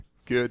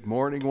Good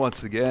morning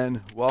once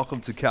again.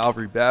 Welcome to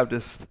Calvary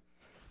Baptist.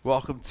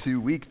 Welcome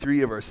to week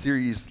 3 of our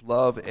series,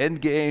 Love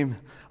Endgame.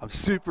 I'm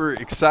super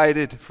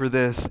excited for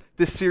this.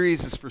 This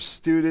series is for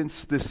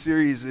students. This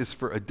series is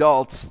for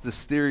adults. This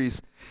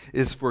series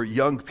is for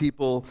young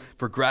people,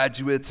 for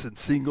graduates and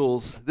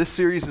singles. This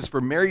series is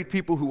for married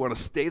people who want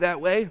to stay that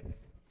way.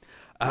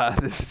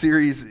 This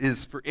series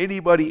is for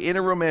anybody in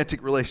a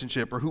romantic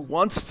relationship or who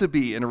wants to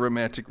be in a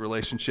romantic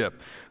relationship,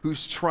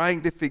 who's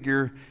trying to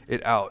figure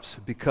it out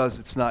because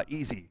it's not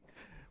easy.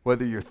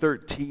 Whether you're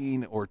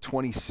 13 or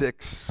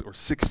 26 or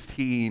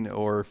 16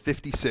 or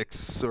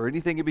 56 or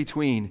anything in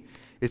between,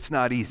 it's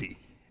not easy.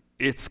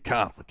 It's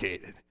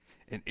complicated.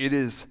 And it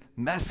is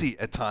messy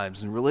at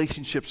times, and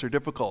relationships are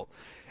difficult.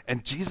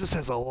 And Jesus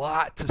has a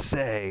lot to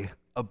say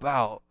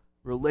about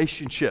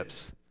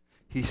relationships.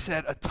 He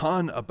said a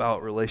ton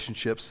about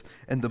relationships,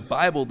 and the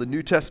Bible, the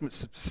New Testament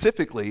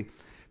specifically,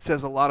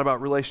 says a lot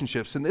about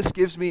relationships. And this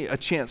gives me a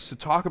chance to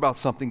talk about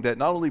something that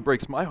not only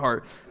breaks my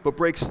heart, but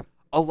breaks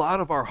a lot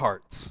of our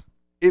hearts.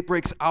 It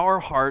breaks our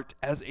heart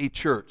as a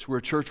church. We're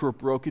a church where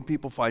broken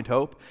people find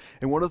hope.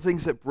 And one of the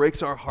things that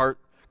breaks our heart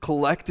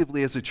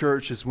collectively as a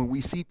church is when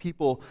we see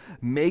people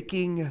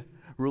making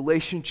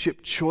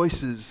relationship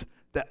choices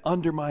that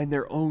undermine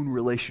their own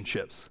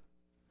relationships.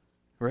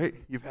 Right?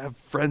 You have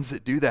friends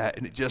that do that,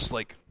 and it just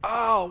like,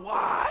 oh,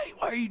 why?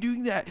 Why are you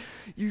doing that?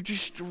 You're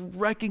just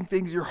wrecking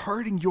things. You're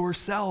hurting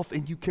yourself,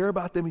 and you care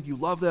about them, and you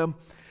love them,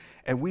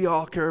 and we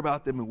all care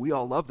about them, and we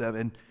all love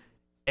them,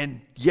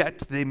 and yet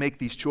they make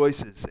these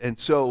choices. And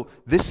so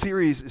this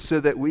series is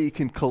so that we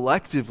can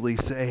collectively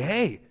say,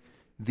 hey,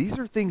 these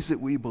are things that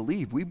we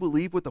believe. We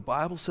believe what the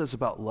Bible says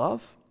about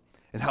love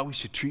and how we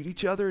should treat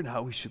each other and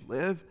how we should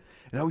live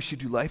and how we should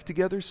do life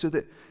together so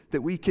that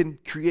we can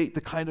create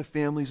the kind of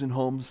families and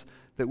homes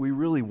that we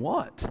really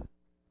want.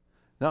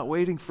 Not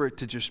waiting for it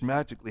to just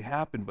magically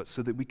happen, but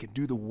so that we can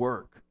do the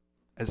work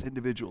as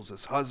individuals,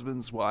 as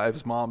husbands,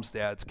 wives, moms,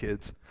 dads,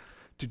 kids,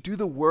 to do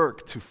the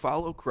work to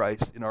follow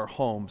Christ in our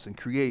homes and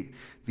create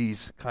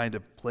these kind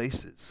of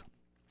places.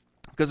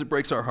 Because it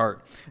breaks our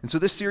heart. And so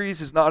this series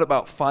is not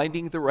about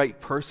finding the right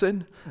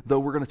person, though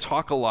we're going to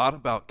talk a lot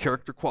about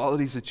character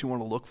qualities that you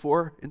want to look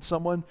for in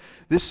someone.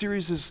 This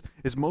series is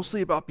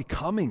mostly about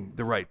becoming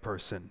the right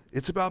person.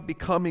 It's about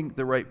becoming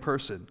the right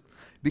person.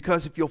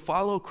 Because if you'll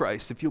follow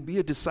Christ, if you'll be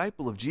a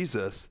disciple of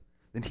Jesus,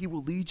 then he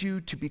will lead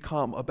you to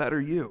become a better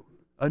you,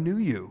 a new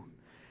you.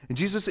 And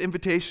Jesus'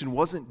 invitation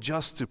wasn't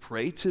just to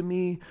pray to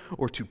me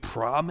or to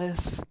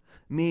promise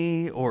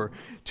me or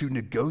to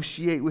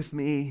negotiate with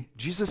me.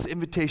 Jesus'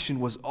 invitation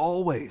was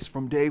always,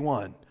 from day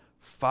one,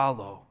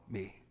 follow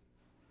me.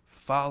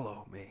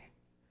 Follow me.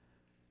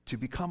 To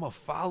become a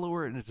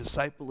follower and a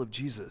disciple of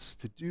Jesus,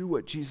 to do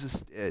what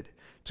Jesus did,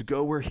 to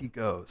go where he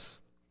goes,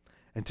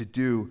 and to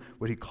do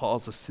what he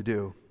calls us to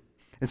do.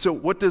 And so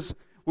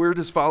where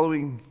does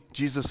following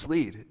Jesus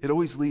lead? It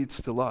always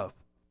leads to love.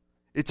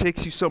 It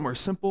takes you somewhere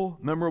simple,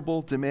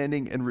 memorable,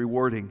 demanding, and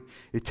rewarding.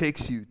 It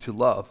takes you to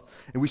love.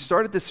 And we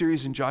started this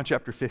series in John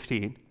chapter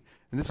 15,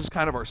 and this is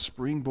kind of our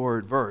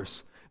springboard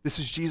verse. This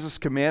is Jesus'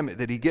 commandment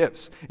that he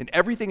gives. And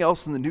everything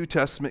else in the New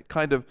Testament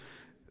kind of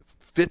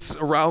fits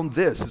around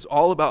this. It's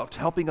all about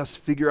helping us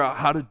figure out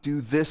how to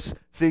do this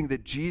thing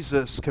that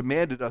Jesus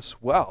commanded us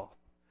well.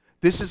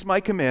 This is my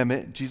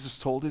commandment, Jesus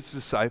told his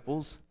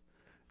disciples,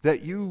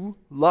 that you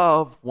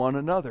love one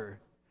another.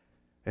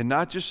 And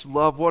not just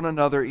love one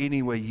another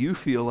any way you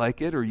feel like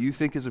it or you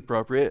think is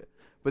appropriate,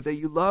 but that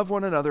you love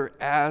one another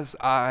as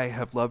I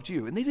have loved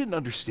you. And they didn't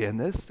understand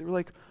this. They were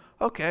like,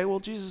 okay, well,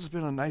 Jesus has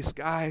been a nice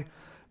guy.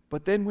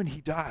 But then when he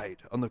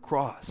died on the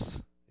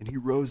cross and he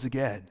rose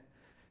again,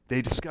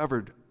 they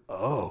discovered,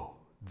 oh,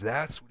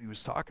 that's what he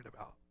was talking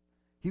about.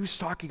 He was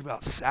talking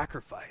about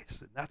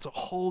sacrifice, and that's a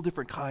whole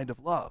different kind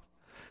of love.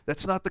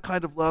 That's not the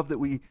kind of love that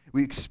we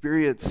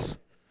experience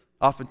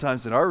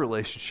oftentimes in our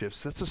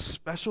relationships. That's a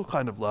special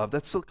kind of love.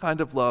 That's the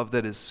kind of love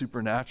that is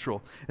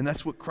supernatural. And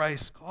that's what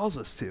Christ calls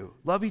us to.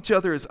 Love each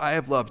other as I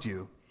have loved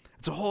you.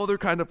 It's a whole other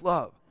kind of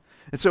love.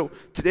 And so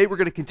today we're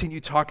going to continue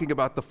talking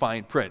about the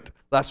fine print.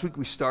 Last week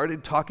we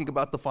started talking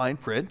about the fine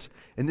print.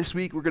 And this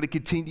week we're going to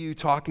continue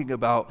talking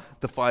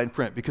about the fine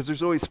print because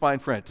there's always fine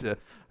print.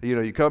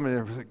 You come in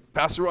and like,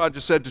 Pastor Ron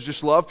just said to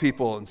just love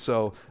people. And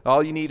so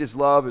all you need is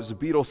love. It was a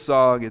Beatles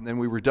song and then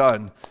we were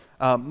done.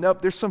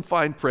 Nope, there's some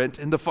fine print,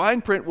 and the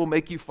fine print will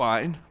make you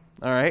fine,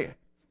 all right?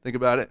 Think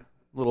about it.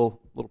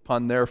 Little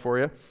pun there for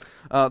you.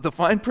 The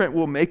fine print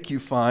will make you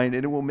fine,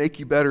 and it will make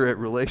you better at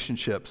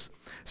relationships.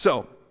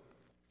 So,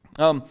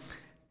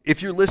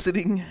 if you're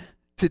listening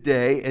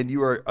today and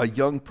you are a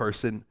young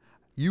person,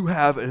 you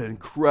have an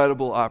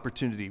incredible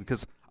opportunity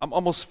because I'm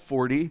almost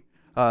 40,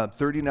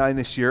 39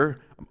 this year.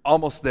 I'm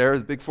almost there,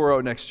 the big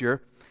 40 next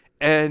year.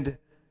 And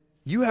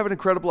you have an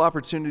incredible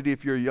opportunity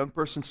if you're a young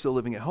person still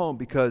living at home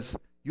because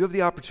you have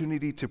the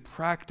opportunity to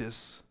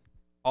practice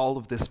all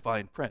of this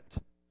fine print.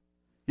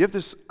 You have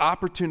this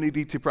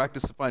opportunity to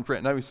practice the fine print.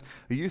 And I was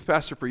a youth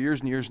pastor for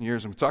years and years and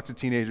years, and we talked to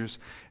teenagers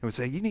and would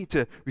say, you need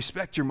to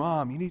respect your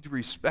mom. You need to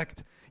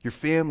respect your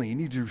family. You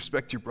need to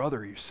respect your brother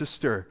or your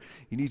sister.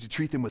 You need to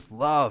treat them with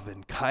love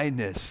and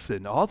kindness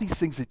and all these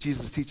things that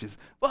Jesus teaches.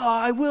 Well,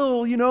 I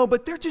will,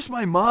 but they're just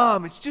my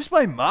mom. It's just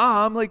my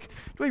mom. Like,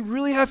 do I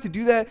really have to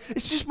do that?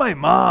 It's just my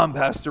mom,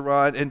 Pastor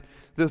Ron. And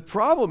the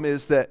problem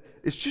is that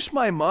it's just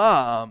my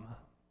mom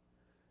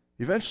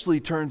eventually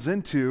turns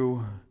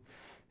into,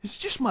 it's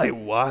just my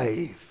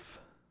wife,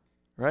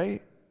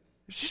 right?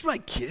 It's just my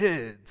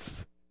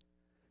kids.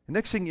 The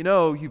next thing you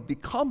know, you've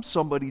become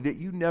somebody that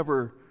you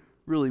never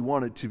really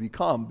wanted to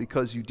become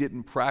because you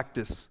didn't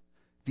practice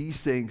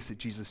these things that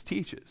Jesus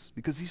teaches,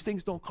 because these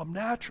things don't come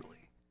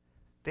naturally.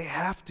 They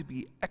have to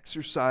be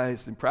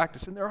exercised and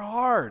practiced, and they're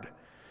hard.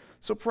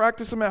 So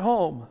practice them at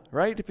home,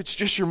 right? If it's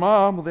just your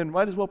mom, well, then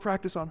might as well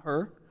practice on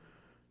her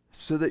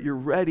so that you're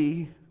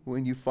ready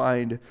when you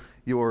find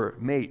your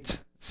mate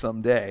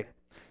someday.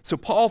 So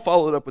Paul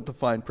followed up with the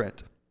fine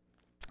print.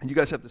 And you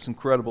guys have this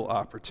incredible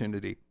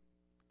opportunity.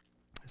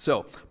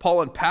 So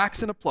Paul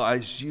unpacks and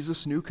applies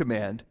Jesus' new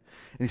command,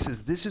 and he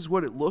says, this is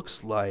what it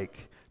looks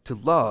like to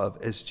love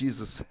as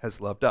Jesus has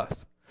loved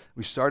us.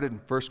 We started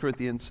in 1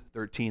 Corinthians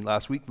 13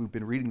 last week. We've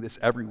been reading this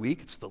every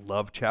week. It's the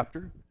love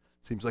chapter.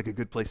 Seems like a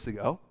good place to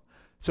go.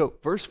 So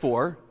verse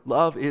 4,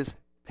 love is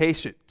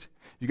patient.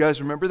 You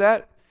guys remember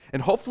that?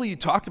 And hopefully you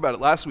talked about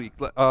it last week.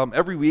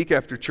 Every week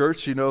after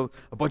church, a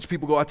bunch of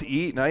people go out to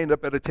eat, and I end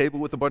up at a table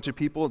with a bunch of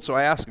people, and so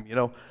I ask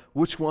them,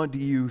 which one do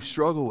you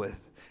struggle with?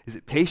 Is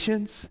it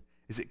patience?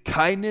 Is it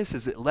kindness?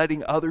 Is it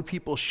letting other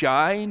people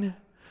shine?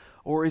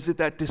 Or is it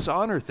that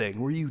dishonor thing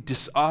where you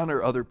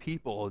dishonor other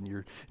people and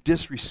you're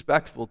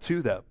disrespectful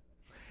to them?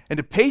 And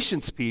the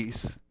patience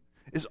piece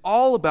is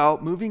all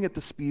about moving at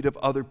the speed of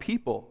other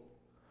people.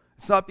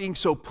 It's not being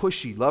so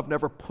pushy. Love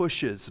never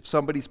pushes. If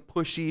somebody's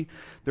pushy,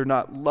 they're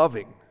not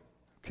loving.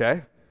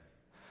 Okay?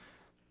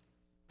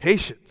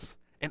 Patience.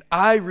 And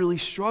I really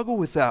struggle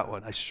with that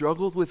one. I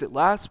struggled with it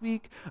last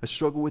week. I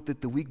struggled with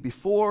it the week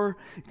before.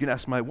 You can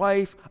ask my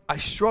wife. I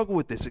struggle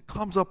with this. It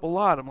comes up a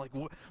lot. I'm like,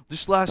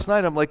 just last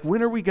night, I'm like,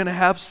 when are we going to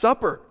have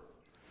supper?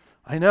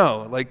 I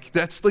know,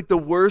 that's like the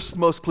worst,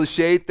 most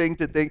cliched thing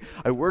to think.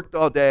 I worked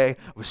all day.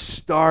 I was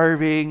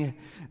starving,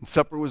 and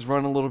supper was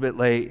running a little bit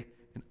late,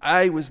 and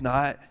I was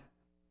not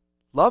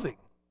loving.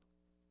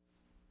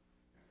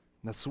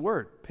 And that's the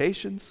word.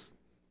 Patience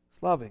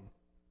is loving.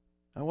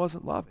 I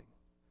wasn't loving.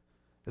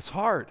 It's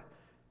hard.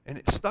 And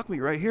it stuck me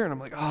right here. And I'm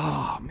like,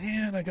 oh,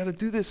 man, I got to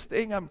do this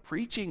thing I'm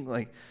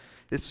preaching.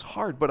 It's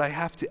hard, but I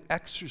have to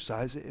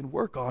exercise it and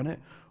work on it,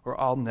 or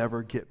I'll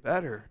never get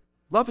better.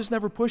 Love is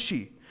never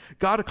pushy.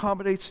 God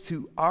accommodates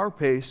to our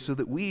pace so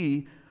that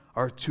we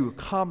are to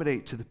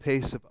accommodate to the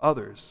pace of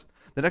others.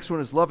 The next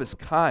one is love is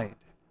kind.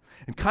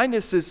 And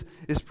kindness is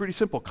pretty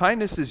simple.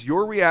 Kindness is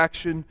your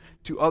reaction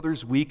to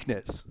others'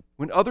 weakness.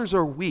 When others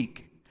are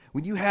weak,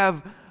 when you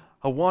have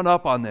a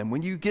one-up on them,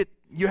 when you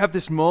have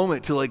this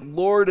moment to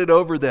lord it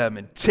over them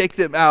and take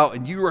them out,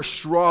 and you are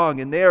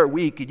strong and they are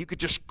weak and you could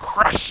just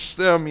crush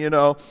them,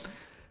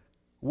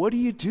 What do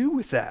you do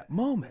with that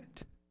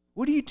moment?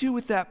 What do you do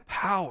with that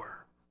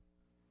power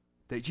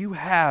that you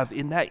have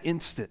in that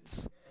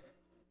instance?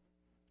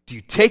 Do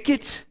you take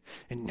it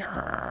and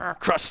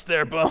crush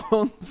their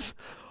bones?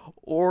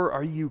 Or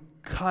are you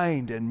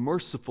kind and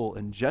merciful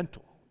and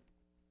gentle?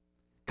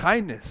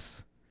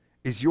 Kindness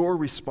is your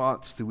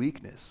response to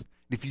weakness.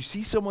 If you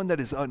see someone that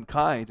is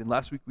unkind, and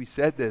last week we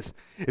said this,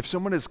 if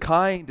someone is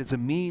kind as a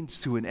means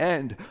to an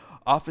end,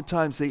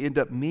 oftentimes they end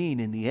up mean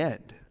in the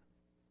end,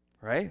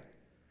 right?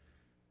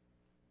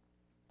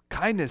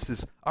 Kindness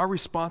is our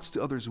response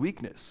to others'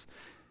 weakness.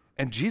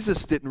 And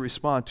Jesus didn't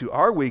respond to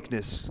our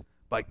weakness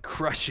by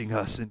crushing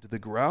us into the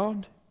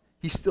ground.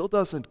 He still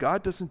doesn't.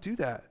 God doesn't do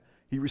that.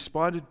 He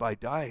responded by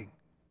dying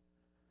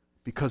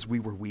because we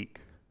were weak,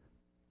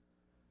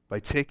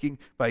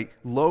 by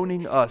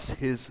loaning us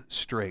his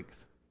strength.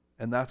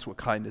 And that's what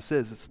kindness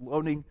is. It's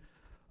loaning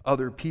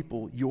other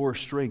people your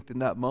strength in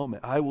that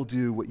moment. I will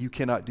do what you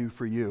cannot do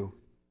for you,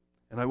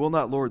 and I will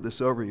not lord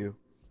this over you.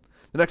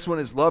 The next one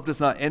is love does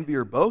not envy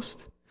or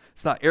boast.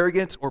 It's not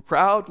arrogant or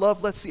proud.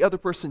 Love lets the other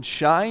person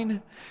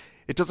shine.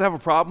 It doesn't have a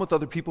problem with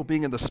other people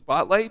being in the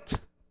spotlight.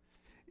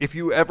 If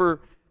you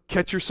ever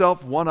catch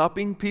yourself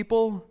one-upping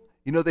people,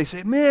 they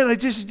say, man, I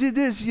just did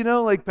this,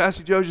 like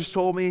Pastor Joe just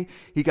told me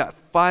he got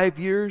 5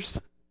 years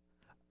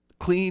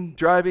clean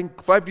driving,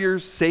 5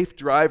 years safe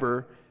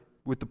driver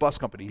with the bus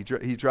company.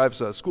 He drives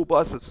a school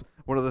bus. It's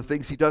one of the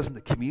things he does in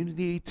the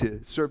community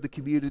to serve the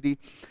community.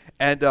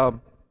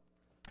 And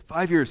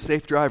 5 years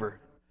safe driver.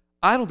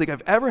 I don't think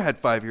I've ever had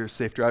 5 years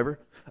safe driver.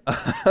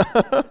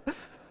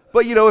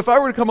 But, if I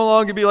were to come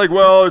along and be like,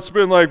 well, it's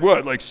been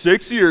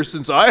 6 years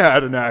since I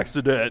had an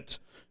accident,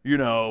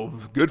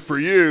 good for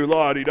you,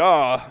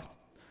 la-di-da.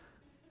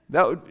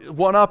 That would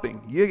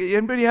one-upping.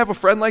 Anybody have a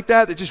friend like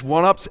that just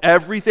one-ups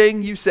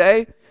everything you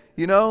say?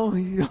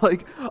 You're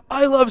like,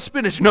 I love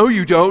spinach. No,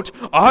 you don't.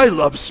 I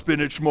love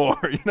spinach more.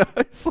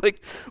 It's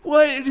like,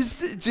 what? It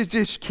is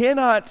just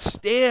cannot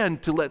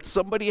stand to let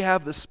somebody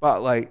have the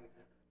spotlight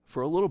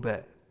for a little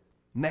bit.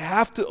 And they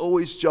have to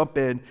always jump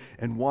in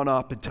and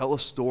one-up and tell a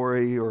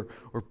story or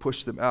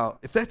push them out.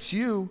 If that's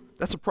you,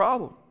 that's a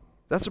problem.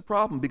 That's a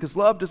problem because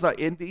love does not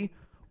envy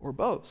or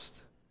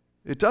boast.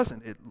 It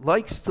doesn't. It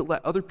likes to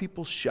let other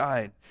people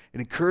shine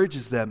and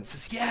encourages them and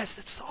says, yes,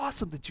 that's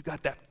awesome that you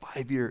got that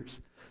 5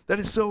 years. That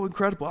is so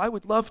incredible. I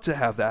would love to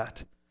have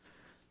that.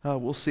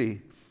 We'll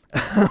see.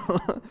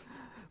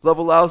 Love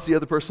allows the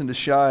other person to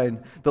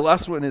shine. The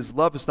last one is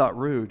love is not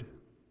rude.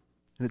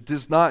 And it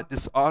does not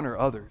dishonor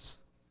others.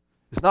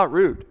 It's not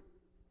rude.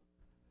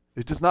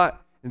 It does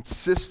not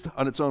insist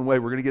on its own way.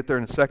 We're going to get there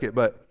in a second,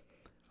 but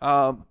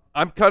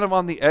I'm kind of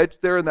on the edge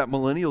there in that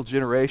millennial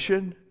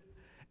generation.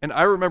 And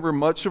I remember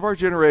much of our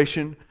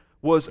generation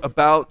was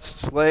about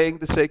slaying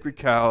the sacred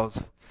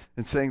cows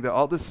and saying that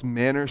all this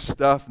manner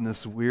stuff and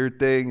this weird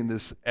thing and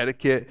this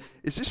etiquette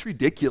is just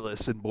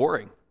ridiculous and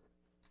boring.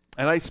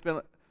 And I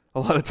spent a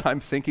lot of time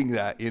thinking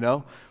that,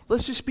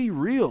 let's just be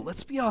real.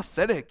 Let's be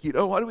authentic.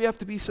 Why do we have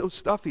to be so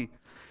stuffy?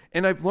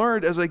 And I've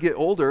learned as I get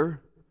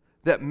older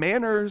that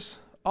manners,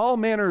 all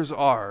manners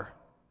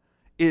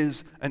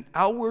is an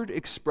outward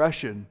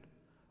expression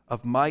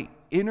of my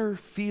inner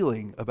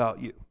feeling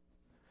about you.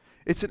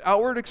 It's an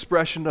outward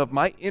expression of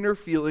my inner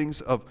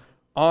feelings of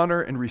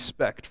honor and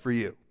respect for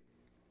you.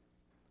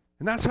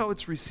 And that's how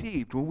it's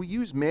received. When we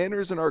use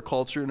manners in our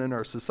culture and in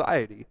our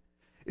society,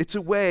 it's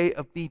a way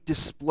of me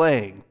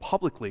displaying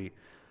publicly,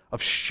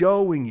 of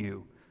showing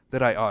you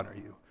that I honor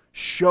you,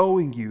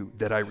 showing you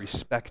that I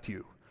respect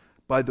you,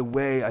 by the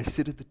way I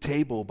sit at the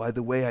table, by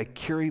the way I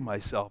carry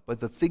myself, by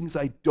the things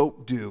I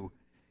don't do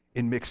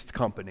in mixed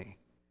company.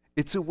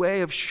 It's a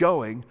way of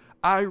showing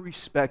I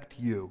respect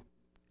you.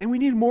 And we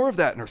need more of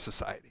that in our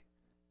society.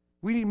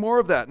 We need more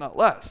of that, not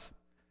less.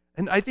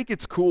 And I think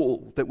it's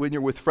cool that when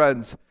you're with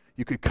friends,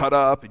 you could cut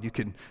up and you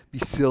can be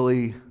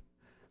silly.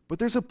 But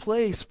there's a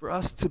place for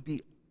us to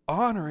be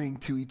honoring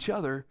to each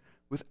other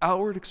with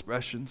outward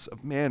expressions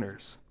of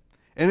manners.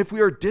 And if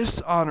we are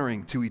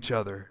dishonoring to each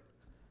other,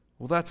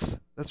 well, that's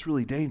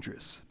really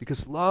dangerous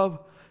because love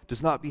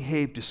does not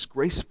behave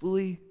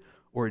disgracefully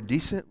or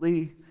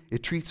indecently.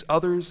 It treats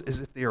others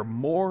as if they are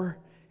more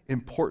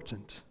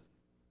important.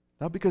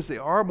 Not because they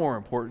are more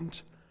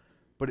important,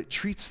 but it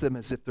treats them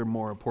as if they're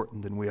more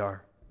important than we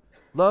are.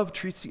 Love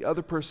treats the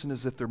other person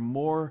as if they're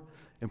more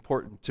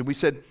important. And we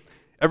said,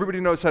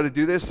 everybody knows how to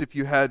do this. If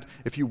you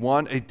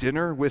want a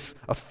dinner with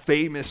a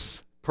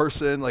famous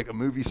person, like a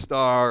movie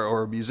star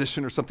or a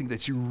musician or something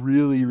that you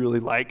really,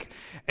 really like,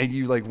 and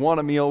you want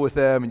a meal with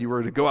them and you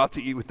were to go out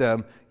to eat with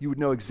them, you would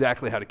know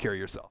exactly how to carry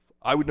yourself.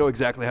 I would know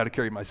exactly how to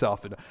carry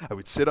myself, and I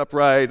would sit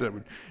upright, and I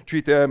would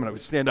treat them, and I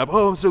would stand up.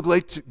 Oh, I'm so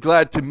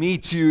glad to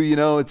meet you.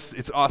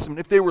 It's awesome. And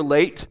if they were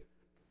late,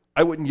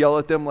 I wouldn't yell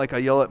at them like I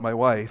yell at my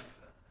wife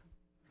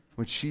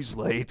when she's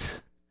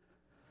late.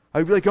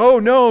 I'd be like, oh,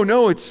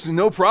 no, it's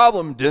no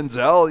problem,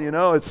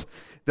 Denzel. It's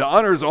the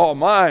honor's all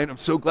mine. I'm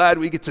so glad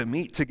we get to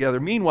meet together.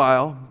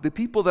 Meanwhile, the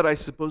people that I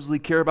supposedly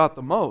care about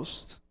the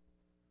most,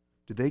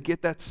 do they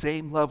get that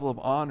same level of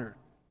honor?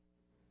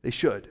 They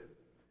should.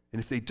 And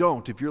if they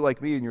don't, if you're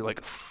like me and you're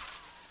like,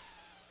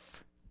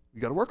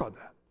 we got to work on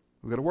that.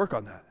 We got to work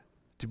on that.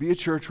 To be a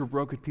church where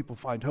broken people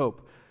find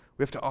hope,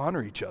 we have to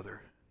honor each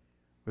other.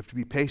 We have to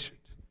be patient.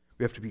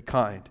 We have to be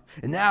kind.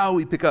 And now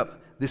we pick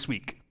up this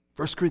week,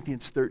 1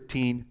 Corinthians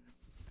 13,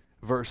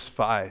 verse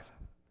 5.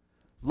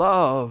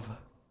 Love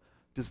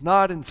does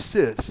not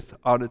insist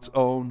on its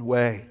own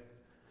way.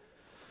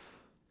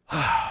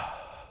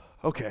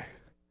 Okay.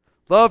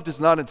 Love does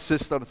not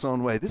insist on its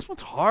own way. This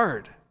one's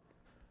hard.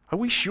 Are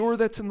we sure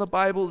that's in the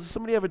Bible? Does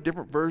somebody have a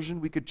different version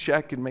we could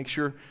check and make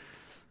sure?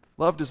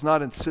 Love does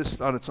not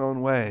insist on its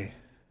own way.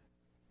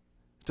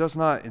 It does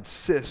not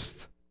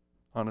insist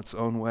on its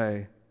own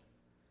way.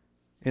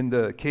 In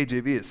the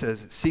KJV it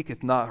says, it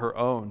seeketh not her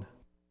own.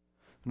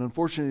 And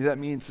unfortunately that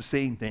means the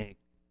same thing.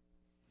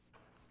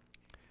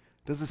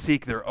 It doesn't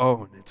seek their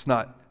own. It's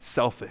not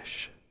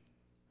selfish.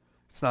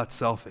 It's not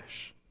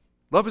selfish.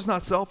 Love is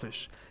not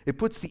selfish. It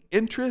puts the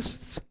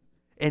interests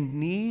and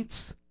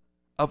needs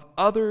of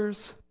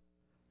others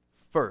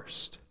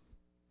first.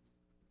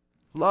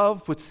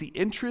 Love puts the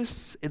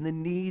interests and the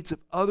needs of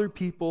other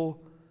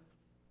people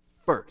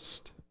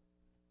first.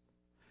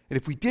 And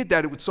if we did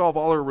that, it would solve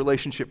all our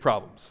relationship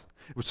problems.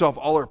 It would solve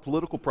all our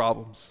political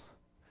problems.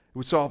 It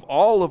would solve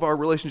all of our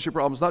relationship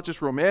problems, not just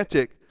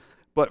romantic,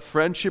 but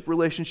friendship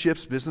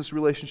relationships, business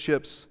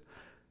relationships.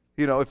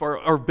 If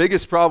our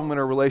biggest problem in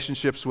our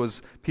relationships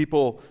was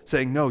people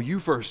saying, no, you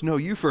first, no,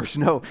 you first,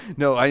 no,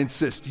 I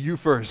insist, you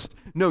first,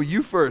 no,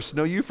 you first,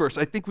 no, you first,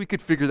 I think we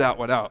could figure that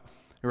one out,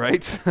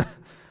 right?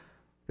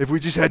 If we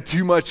just had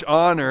too much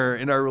honor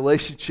in our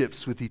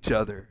relationships with each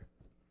other.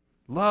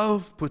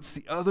 Love puts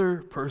the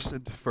other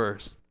person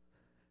first.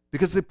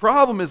 Because the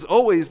problem is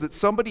always that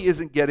somebody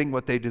isn't getting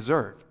what they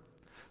deserve.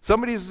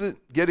 Somebody isn't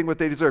getting what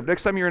they deserve.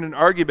 Next time you're in an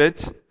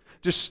argument,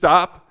 just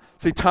stop,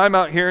 say time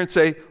out here and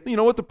say, you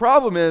know what the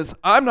problem is?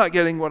 I'm not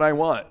getting what I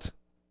want.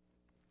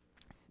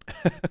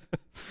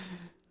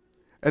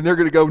 And they're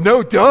going to go,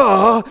 no,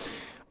 duh,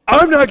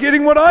 I'm not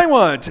getting what I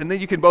want. And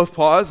then you can both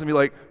pause and be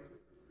like,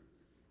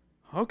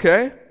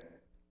 okay,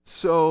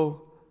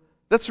 So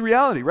that's the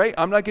reality, right?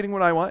 I'm not getting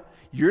what I want.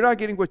 You're not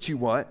getting what you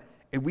want.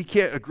 And we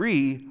can't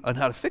agree on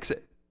how to fix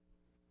it.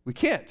 We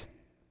can't.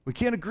 We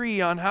can't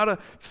agree on how to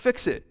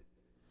fix it.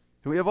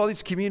 And we have all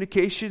these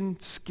communication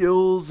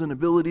skills and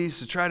abilities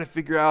to try to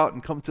figure out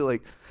and come to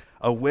like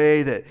a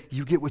way that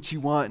you get what you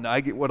want and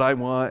I get what I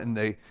want. And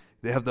they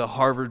have the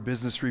Harvard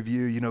Business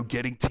Review,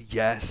 getting to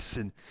yes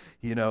and,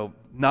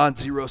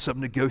 non-zero sum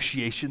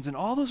negotiations. And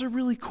all those are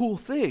really cool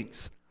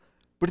things.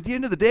 But at the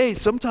end of the day,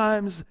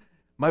 sometimes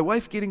my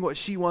wife getting what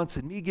she wants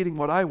and me getting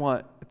what I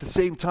want at the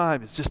same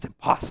time is just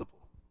impossible.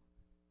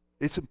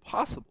 It's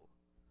impossible.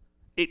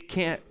 It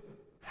can't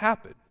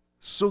happen.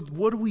 So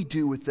what do we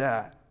do with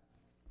that?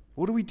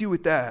 What do we do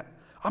with that?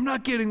 I'm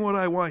not getting what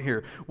I want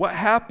here. What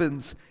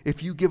happens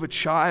if you give a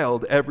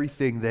child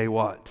everything they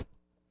want?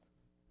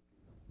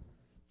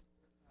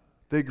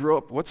 They grow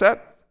up, what's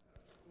that?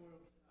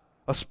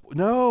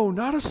 No,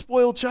 not a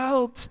spoiled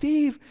child,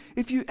 Steve.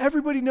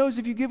 Everybody knows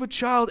if you give a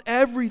child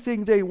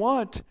everything they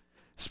want,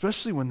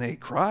 especially when they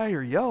cry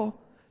or yell,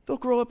 they'll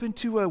grow up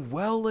into a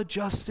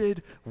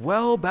well-adjusted,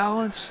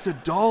 well-balanced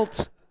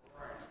adult,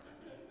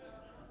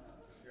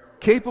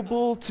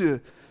 capable to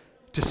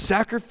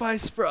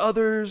sacrifice for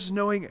others,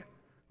 knowing,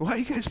 why are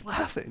you guys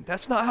laughing?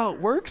 That's not how it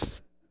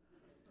works?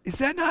 Is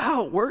that not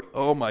how it works?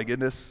 Oh my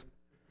goodness.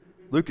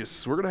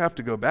 Lucas, we're going to have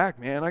to go back,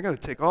 man. I got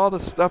to take all the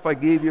stuff I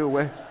gave you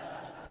away.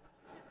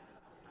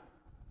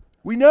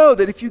 We know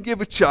that if you give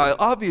a child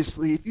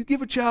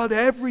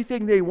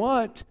everything they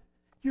want,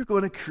 you're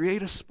going to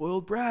create a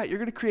spoiled brat. You're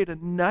going to create a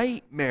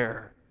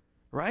nightmare,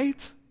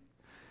 right?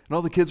 And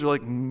all the kids are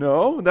like,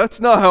 no,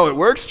 that's not how it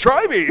works.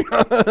 Try me.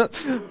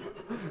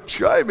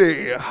 Try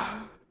me.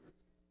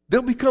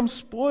 They'll become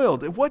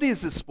spoiled. And what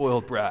is a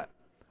spoiled brat?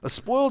 A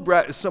spoiled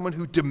brat is someone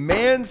who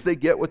demands they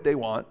get what they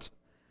want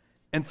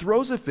and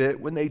throws a fit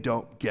when they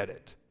don't get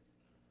it.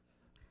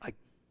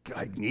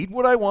 I need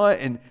what I want,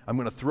 and I'm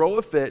going to throw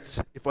a fit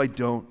if I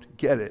don't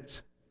get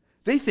it.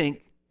 They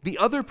think the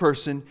other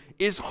person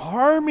is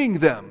harming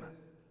them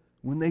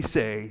when they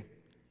say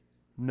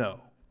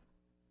no.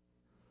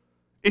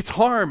 It's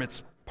harm.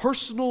 It's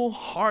personal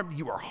harm.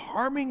 You are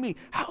harming me.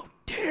 How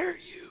dare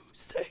you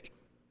say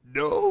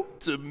no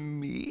to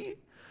me?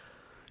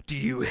 Do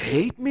you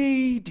hate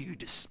me? Do you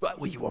despise?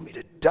 Well, you want me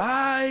to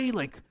die?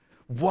 Like,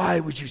 why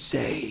would you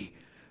say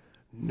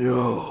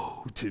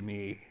no to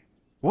me?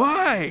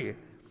 Why?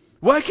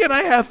 Why can't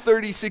I have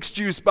 36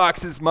 juice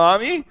boxes,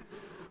 Mommy?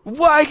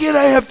 Why can't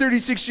I have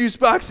 36 juice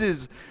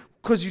boxes?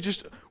 Because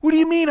what do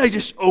you mean I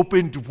just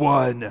opened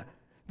one?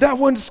 That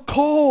one's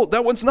cold.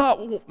 That one's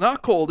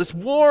not cold. It's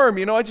warm.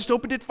 I just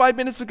opened it 5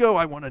 minutes ago.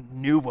 I want a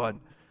new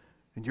one.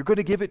 And you're going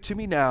to give it to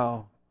me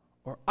now,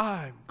 or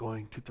I'm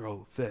going to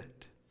throw a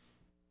fit.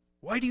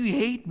 Why do you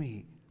hate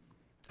me?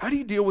 How do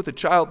you deal with a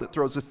child that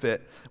throws a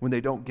fit when they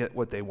don't get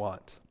what they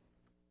want?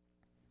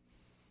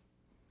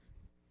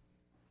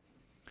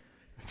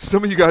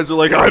 Some of you guys are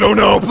like, I don't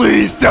know,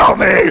 please tell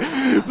me.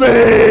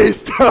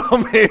 Please tell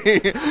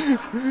me.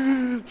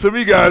 Some of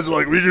you guys are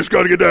like, we just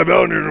got to get that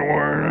belt in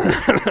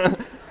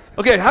the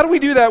Okay, how do we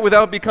do that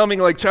without becoming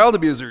like child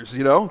abusers,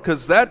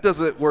 Because that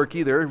doesn't work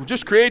either.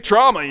 Just create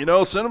trauma,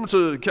 send them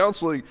to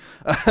counseling.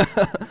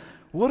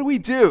 What do we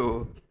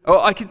do? Oh,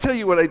 I can tell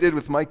you what I did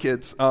with my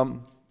kids.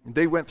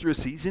 They went through a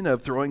season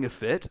of throwing a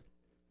fit,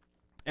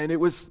 and it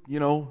was,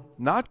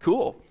 not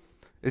cool.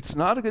 It's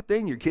not a good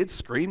thing. Your kid's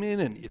screaming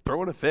and you're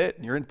throwing a fit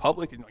and you're in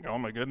public and you're like, oh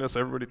my goodness,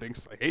 everybody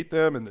thinks I hate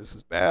them and this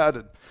is bad.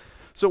 And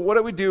so what I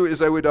would do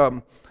is I would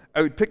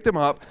pick them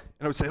up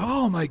and I would say,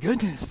 oh my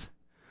goodness,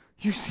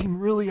 you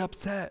seem really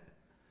upset.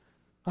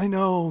 I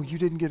know you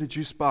didn't get a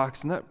juice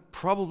box and that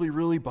probably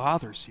really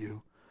bothers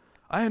you.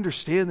 I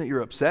understand that you're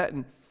upset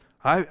and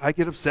I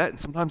get upset and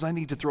sometimes I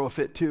need to throw a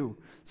fit too.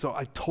 So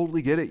I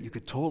totally get it. You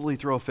could totally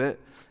throw a fit.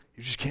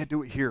 You just can't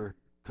do it here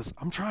because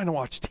I'm trying to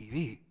watch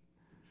TV.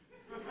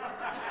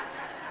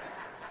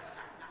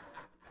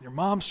 Your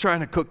mom's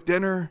trying to cook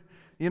dinner,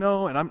 and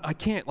I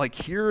can't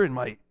hear in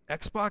my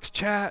Xbox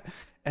chat,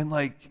 and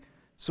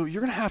so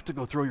you're gonna have to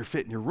go throw your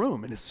fit in your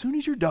room. And as soon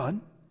as you're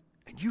done,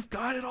 and you've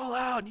got it all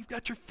out, and you've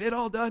got your fit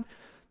all done,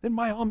 then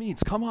by all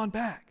means, come on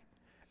back.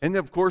 And then,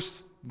 of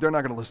course, they're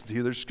not gonna listen to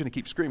you. They're just gonna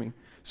keep screaming.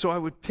 So I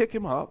would pick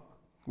him up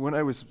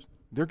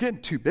they're getting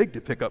too big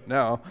to pick up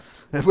now,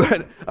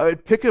 but I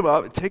would pick him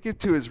up, take him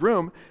to his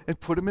room, and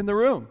put him in the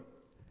room.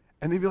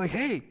 And they'd be like,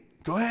 hey,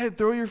 go ahead,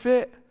 throw your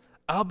fit.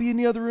 I'll be in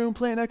the other room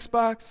playing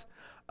Xbox.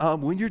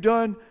 When you're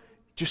done,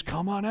 just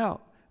come on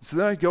out. So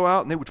then I'd go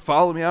out, and they would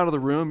follow me out of the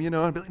room, and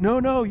I'd be like,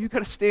 no, you got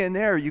to stay in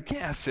there. You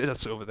can't fit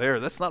us over there.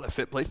 That's not a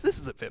fit place. This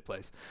is a fit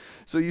place.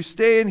 So you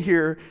stay in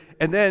here,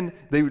 and then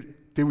they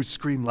would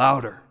scream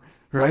louder,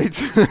 right?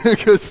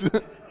 Because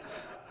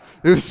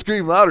they would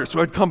scream louder. So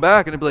I'd come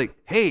back, and I'd be like,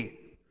 hey,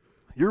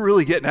 you're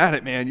really getting at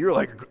it, man.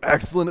 You're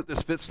excellent at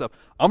this fit stuff.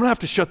 I'm going to have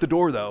to shut the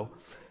door, though,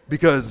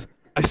 because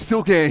I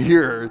still can't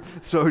hear.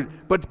 So,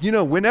 but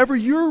whenever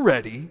you're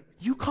ready,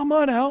 you come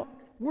on out.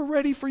 We're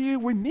ready for you.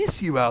 We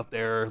miss you out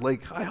there.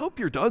 I hope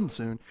you're done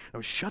soon. I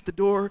would shut the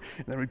door,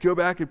 and then we'd go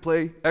back and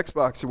play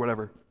Xbox or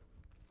whatever.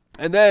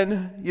 And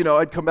then,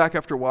 I'd come back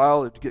after a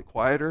while, it'd get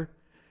quieter.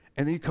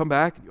 And then you come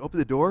back, and you open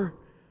the door,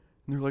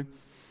 and they're like,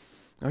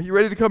 are you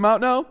ready to come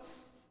out now?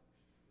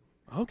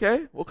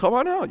 Okay, well, come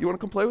on out. You want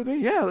to come play with me?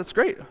 Yeah, that's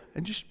great.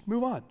 And just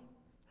move on.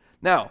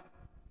 Now,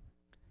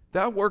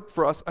 that worked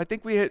for us. I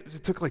think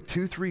it took like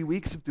 2-3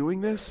 weeks of doing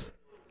this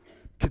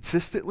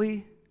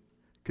consistently,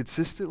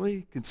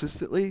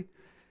 and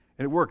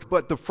it worked.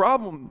 But the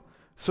problem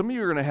some of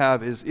you are going to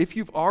have is if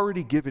you've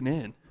already given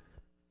in.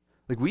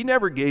 Like, we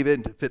never gave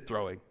in to fit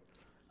throwing.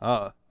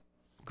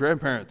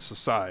 Grandparents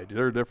aside,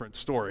 they're a different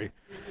story.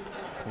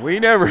 We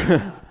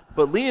never,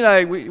 but Lee and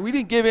I, we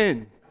didn't give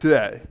in to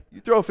that.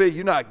 You throw a fit,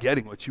 you're not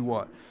getting what you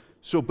want.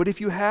 So, but if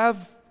you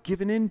have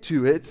given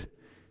into it,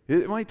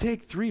 it might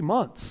take 3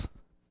 months.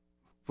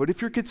 But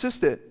if you're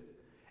consistent,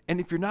 and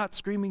if you're not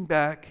screaming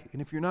back,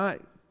 and if you're not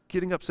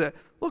getting upset,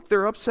 look,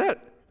 they're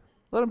upset.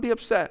 Let them be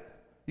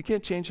upset. You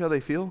can't change how they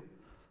feel.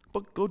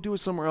 But go do it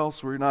somewhere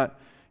else where you're not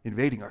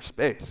invading our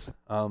space.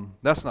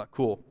 That's not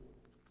cool.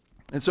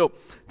 And so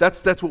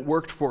that's what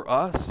worked for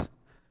us.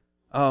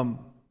 And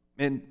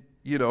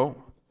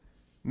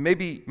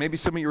maybe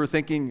some of you were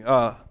thinking,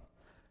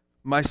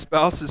 my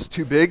spouse is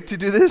too big to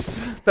do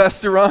this,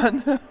 Pastor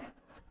Ron.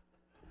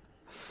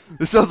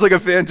 This sounds like a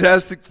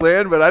fantastic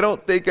plan, but I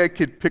don't think I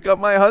could pick up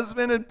my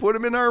husband and put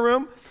him in our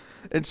room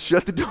and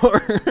shut the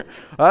door.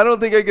 I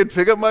don't think I could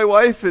pick up my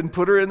wife and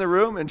put her in the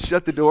room and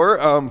shut the door,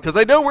 because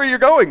I know where you're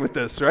going with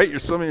this, right?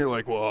 Some of you are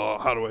like, well,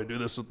 how do I do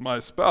this with my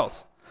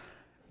spouse?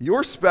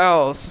 Your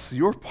spouse,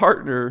 your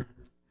partner,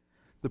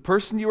 the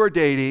person you are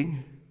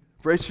dating,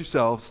 brace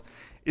yourselves,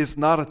 is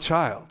not a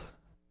child.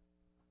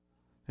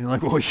 And you're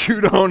like, well,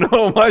 you don't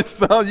know my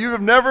spouse. You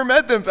have never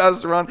met them,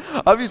 Pastor Ron.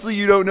 Obviously,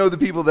 you don't know the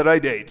people that I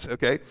date,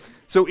 okay?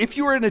 So if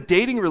you are in a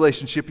dating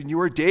relationship and you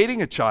are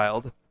dating a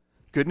child,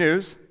 good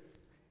news,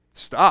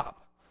 stop.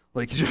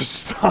 Like,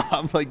 just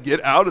stop. Like,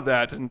 get out of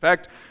that. In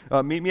fact,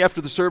 meet me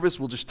after the service.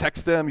 We'll just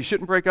text them. You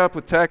shouldn't break up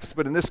with text,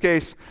 but in this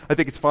case, I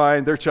think it's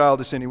fine. They're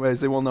childish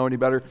anyways. They won't know any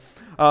better.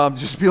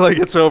 Just be like,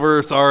 it's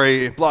over.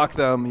 Sorry. Block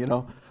them, You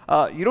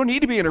don't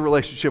need to be in a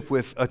relationship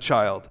with a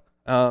child.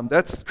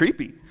 That's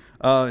creepy.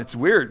 It's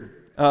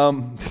weird.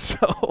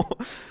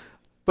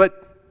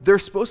 But they're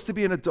supposed to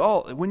be an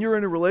adult. When you're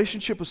in a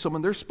relationship with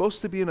someone, they're supposed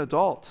to be an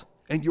adult.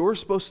 And you're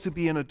supposed to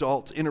be an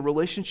adult in a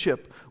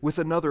relationship with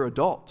another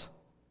adult.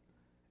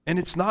 And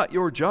it's not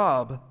your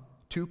job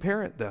to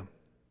parent them.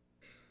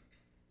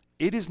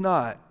 It is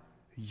not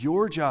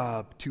your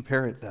job to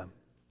parent them.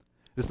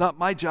 It's not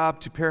my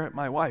job to parent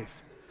my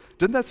wife.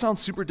 Doesn't that sound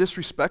super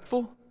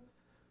disrespectful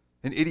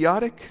and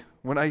idiotic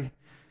when I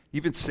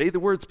even say the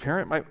words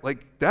parent?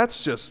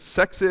 That's just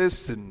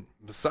sexist and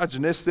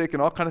misogynistic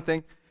and all kind of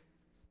thing.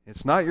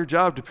 It's not your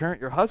job to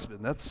parent your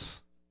husband.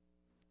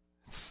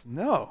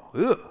 No.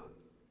 Ugh.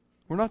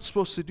 We're not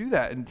supposed to do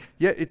that. And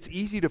yet it's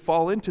easy to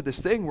fall into this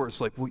thing where it's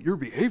like, well, your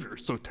behavior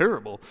is so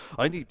terrible.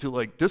 I need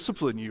to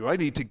discipline you. I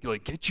need to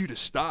get you to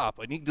stop.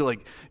 I need to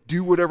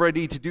do whatever I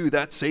need to do.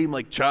 That same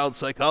child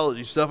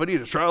psychology stuff. I need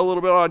to try a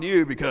little bit on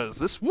you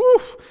because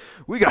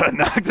we got to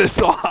knock this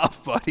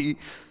off, buddy.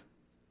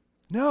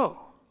 No,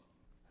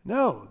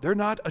 they're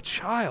not a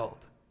child.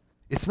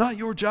 It's not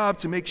your job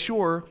to make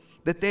sure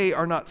that they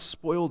are not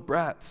spoiled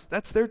brats.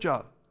 That's their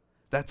job.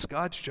 That's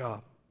God's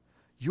job.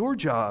 Your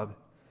job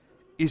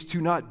is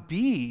to not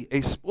be a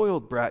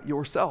spoiled brat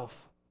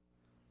yourself.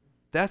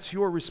 That's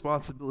your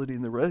responsibility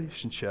in the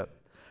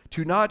relationship,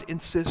 to not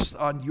insist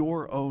on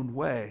your own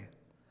way.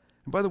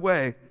 And by the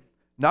way,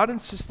 not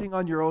insisting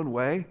on your own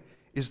way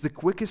is the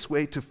quickest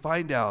way to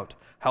find out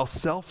how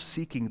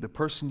self-seeking the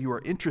person you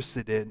are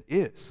interested in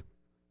is.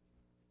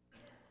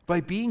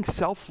 By being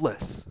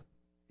selfless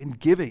in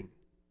giving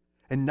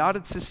and not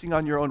insisting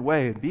on your own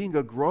way and being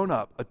a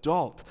grown-up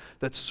adult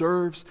that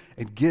serves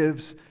and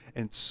gives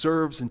and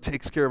serves and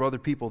takes care of other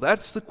people.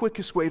 That's the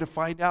quickest way to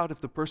find out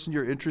if the person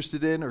you're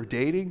interested in or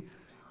dating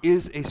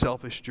is a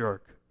selfish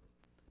jerk.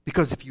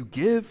 Because if you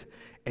give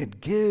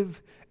and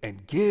give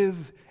and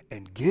give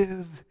and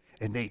give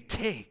and they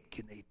take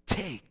and they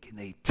take and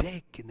they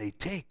take and they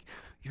take,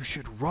 you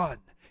should run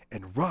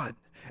and run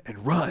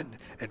and run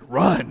and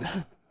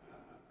run.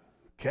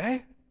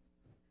 Okay?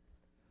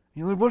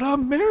 You're like, well,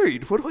 I'm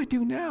married. What do I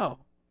do now?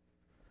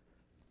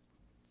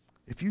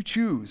 If you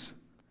choose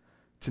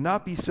to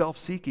not be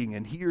self-seeking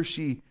and he or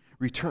she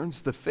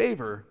returns the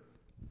favor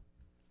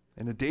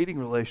in a dating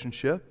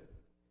relationship,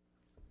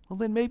 well,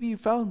 then maybe you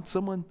found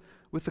someone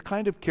with the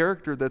kind of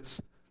character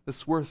that's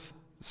worth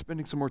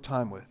spending some more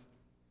time with,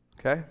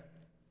 okay?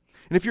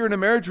 And if you're in a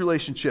marriage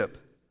relationship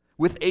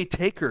with a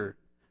taker,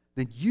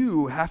 then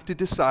you have to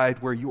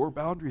decide where your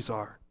boundaries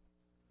are.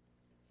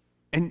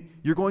 And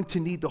you're going to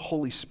need the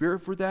Holy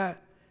Spirit for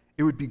that.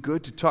 It would be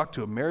good to talk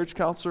to a marriage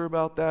counselor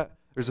about that.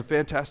 There's a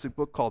fantastic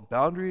book called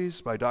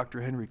Boundaries by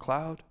Dr. Henry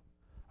Cloud.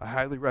 I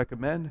highly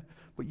recommend.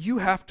 But you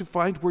have to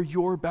find where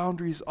your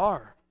boundaries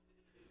are.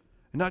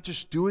 And not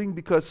just doing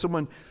because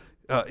someone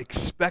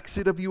expects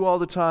it of you all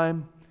the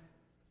time,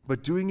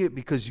 but doing it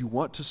because you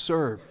want to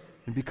serve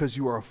and because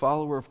you are a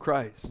follower of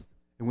Christ.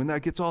 And when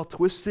that gets all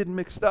twisted and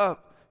mixed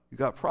up, you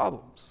got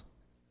problems.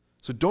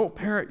 So don't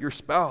parent your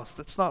spouse.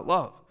 That's not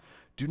love.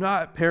 Do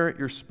not parent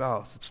your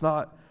spouse. It's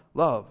not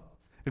love.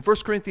 In 1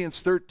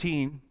 Corinthians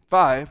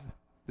 13:5,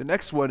 the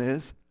next one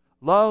is,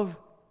 love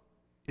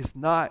is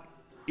not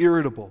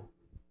irritable.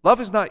 Love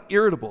is not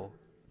irritable.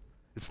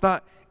 It's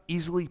not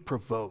easily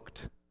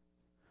provoked.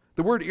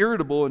 The word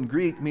irritable in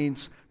Greek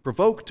means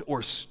provoked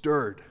or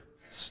stirred.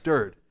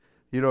 Stirred.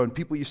 And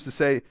people used to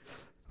say,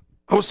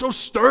 I was so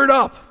stirred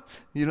up.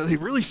 They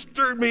really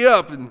stirred me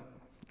up. And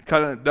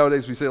kind of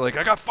nowadays we say, like,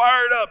 I got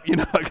fired up.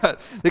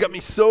 They got me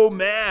so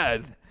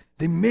mad.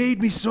 They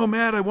made me so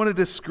mad I wanted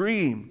to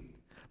scream.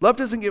 Love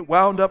doesn't get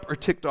wound up or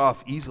ticked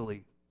off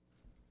easily.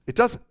 It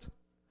doesn't.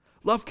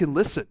 Love can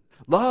listen.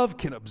 Love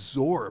can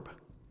absorb.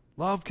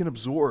 Love can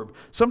absorb.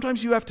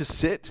 Sometimes you have to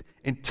sit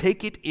and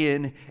take it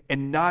in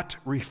and not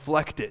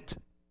reflect it.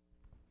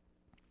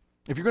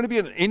 If you're going to be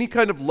in any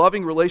kind of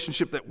loving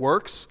relationship that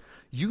works,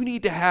 you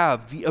need to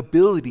have the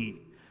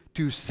ability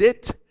to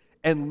sit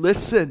and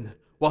listen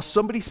while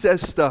somebody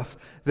says stuff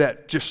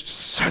that just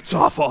sets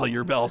off all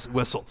your bells and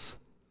whistles.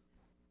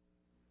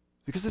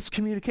 Because it's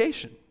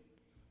communication.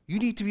 You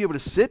need to be able to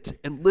sit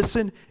and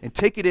listen and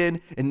take it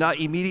in and not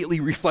immediately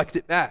reflect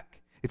it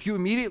back. If you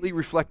immediately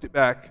reflect it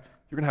back,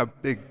 you're going to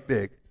have big,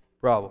 big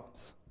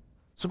problems.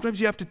 Sometimes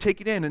you have to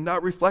take it in and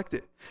not reflect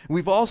it. And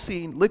we've all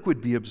seen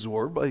liquid be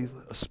absorbed by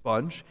a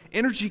sponge.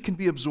 Energy can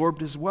be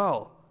absorbed as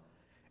well.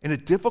 In a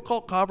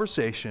difficult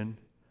conversation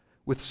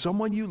with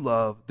someone you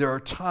love, there are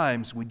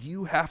times when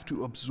you have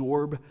to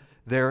absorb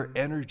their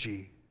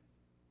energy.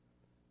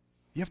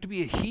 You have to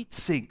be a heat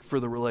sink for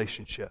the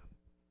relationship.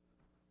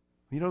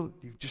 You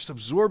just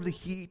absorb the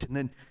heat and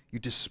then you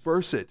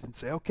disperse it and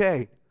say,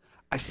 okay,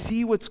 I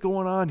see what's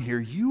going on here.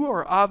 You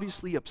are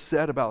obviously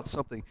upset about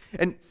something.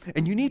 And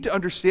you need to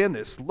understand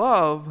this.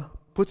 Love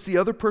puts the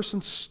other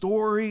person's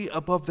story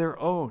above their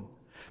own.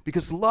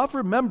 Because love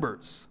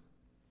remembers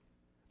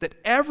that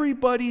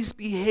everybody's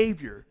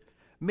behavior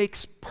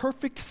makes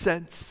perfect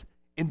sense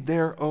in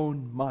their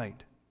own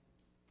mind.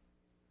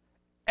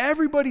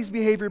 Everybody's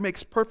behavior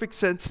makes perfect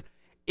sense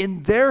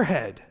in their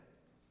head.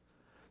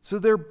 So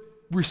they're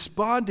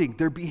responding,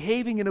 they're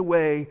behaving in a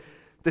way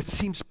that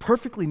seems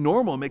perfectly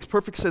normal, makes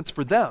perfect sense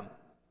for them,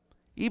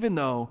 even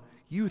though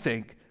you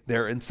think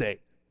they're insane.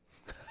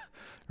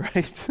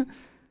 Right?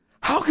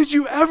 How could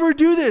you ever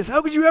do this?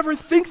 How could you ever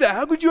think that?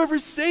 How could you ever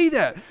say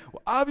that?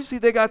 Well, obviously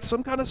they got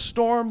some kind of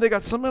storm, they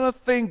got some kind of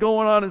thing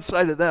going on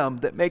inside of them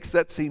that makes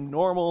that seem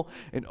normal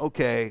and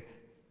okay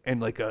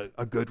and like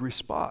a good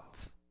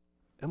response.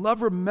 And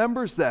love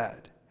remembers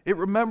that. It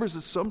remembers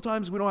that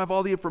sometimes we don't have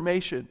all the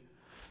information.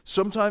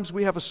 Sometimes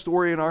we have a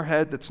story in our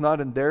head that's not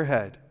in their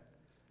head.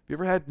 Have you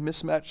ever had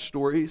mismatched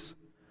stories?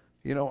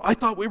 I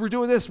thought we were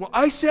doing this. Well,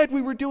 I said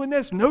we were doing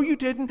this. No, you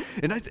didn't.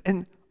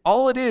 And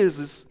all it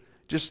is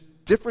just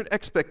different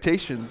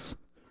expectations,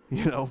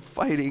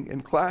 fighting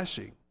and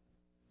clashing.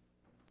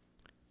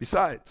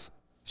 Besides,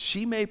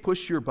 she may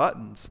push your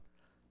buttons,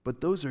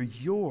 but those are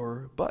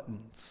your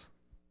buttons.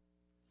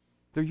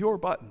 They're your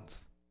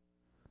buttons.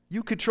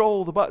 You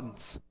control the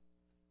buttons.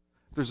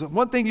 If there's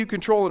one thing you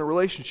control in a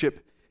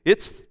relationship,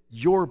 it's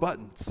your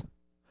buttons.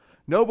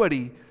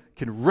 Nobody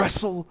can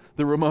wrestle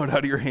the remote out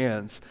of your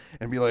hands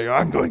and be like,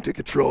 I'm going to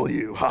control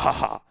you, ha ha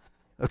ha.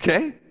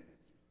 Okay?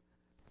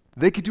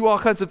 They could do all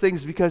kinds of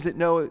things because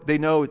they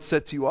know it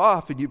sets you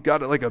off, and you've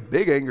got like a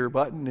big anger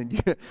button,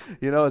 and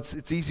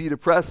it's easy to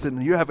press,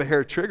 and you have a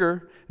hair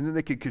trigger, and then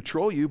they can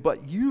control you.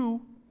 But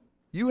you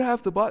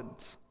have the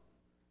buttons.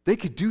 They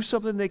could do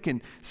something, they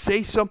can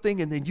say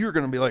something, and then you're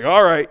going to be like,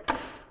 all right,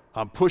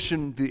 I'm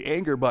pushing the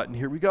anger button.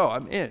 Here we go.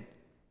 I'm in.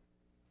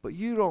 But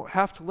you don't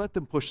have to let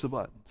them push the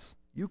buttons.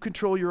 You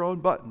control your own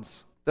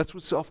buttons. That's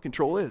what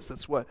self-control is.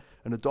 That's what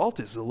an adult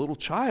is. A little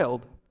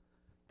child,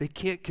 they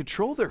can't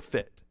control their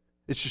fit.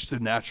 It's just a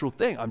natural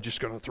thing. I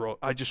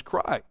just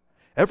cry.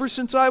 Ever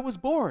since I was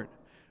born,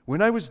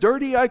 when I was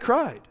dirty, I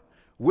cried.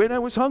 When I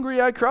was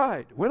hungry, I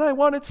cried. When I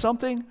wanted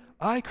something,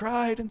 I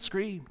cried and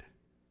screamed.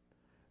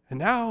 And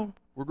now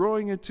we're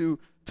growing into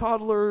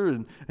toddler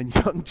and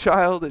young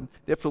child, and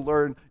they have to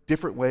learn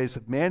different ways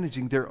of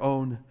managing their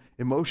own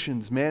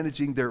emotions,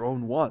 managing their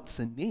own wants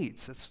and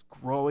needs. It's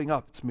growing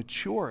up. It's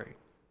maturing.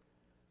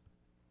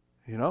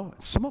 And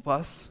some of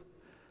us,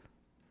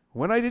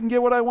 when I didn't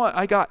get what I want,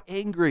 I got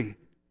angry.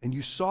 And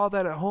you saw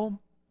that at home?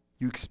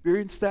 You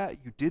experienced that?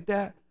 You did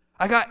that?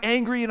 I got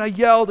angry and I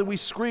yelled and we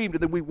screamed,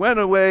 and then we went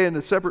away in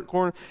a separate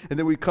corner, and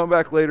then we come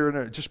back later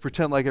and just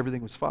pretend like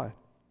everything was fine.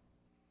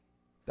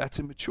 That's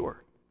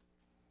immature.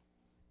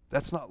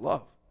 That's not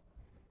love.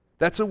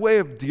 That's a way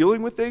of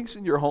dealing with things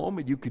in your home,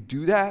 and you could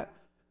do that,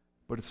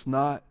 but it's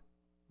not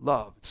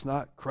love. It's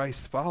not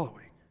Christ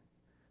following.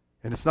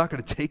 And it's not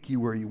going to take you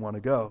where you want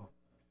to go.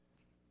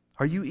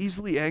 Are you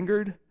easily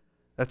angered?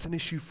 That's an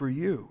issue for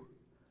you.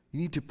 You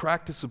need to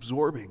practice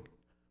absorbing,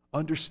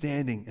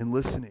 understanding, and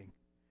listening.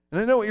 And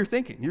I know what you're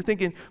thinking. You're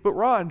thinking, but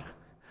Ron,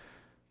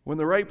 when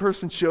the right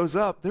person shows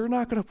up, they're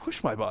not going to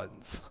push my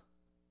buttons.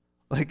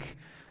 Like,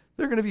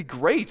 they're going to be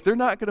great. They're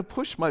not going to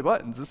push my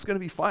buttons. It's going to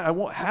be fine. I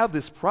won't have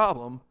this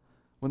problem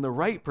when the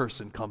right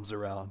person comes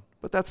around.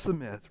 But that's the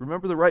myth.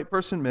 Remember, the right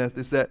person myth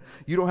is that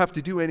you don't have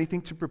to do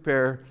anything to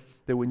prepare,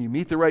 that when you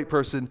meet the right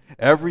person,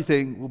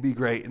 everything will be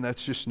great, and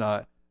that's just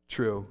not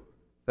true.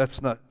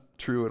 That's not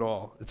true at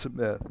all. It's a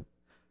myth.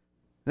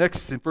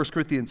 Next, in 1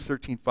 Corinthians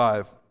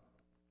 13:5,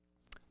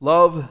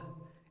 love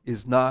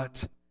is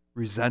not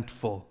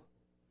resentful.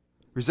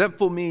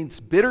 Resentful means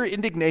bitter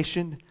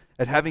indignation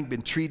at having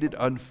been treated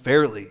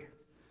unfairly.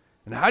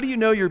 And how do you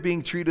know you're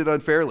being treated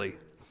unfairly?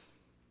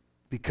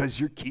 Because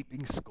you're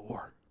keeping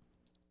score.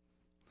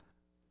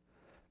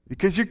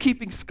 Because you're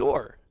keeping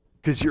score.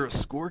 Because you're a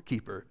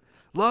scorekeeper.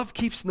 Love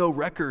keeps no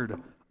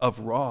record of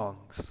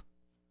wrongs.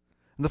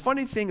 And the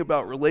funny thing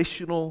about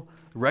relational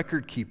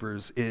record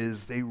keepers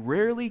is they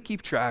rarely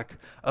keep track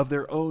of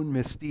their own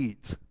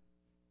misdeeds.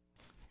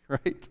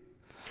 Right?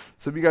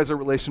 Some of you guys are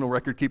relational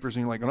record keepers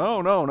and you're like,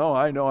 no,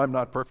 I know I'm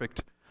not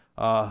perfect.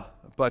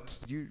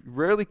 But you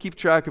rarely keep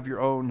track of your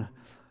own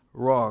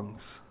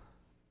wrongs.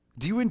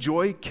 Do you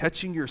enjoy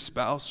catching your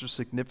spouse or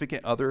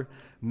significant other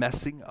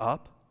messing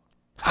up?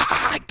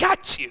 I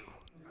got you.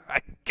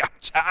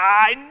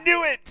 I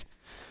knew it.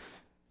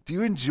 Do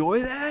you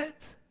enjoy that?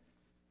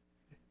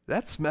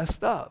 That's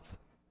messed up.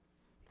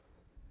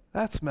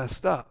 That's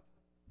messed up.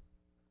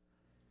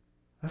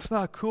 That's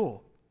not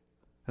cool.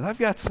 And I've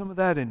got some of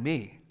that in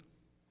me.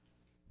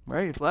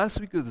 Right? If last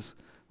week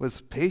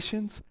was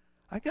patience,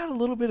 I got a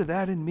little bit of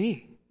that in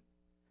me.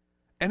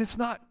 And it's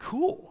not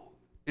cool.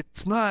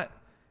 It's not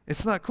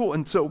cool.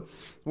 And so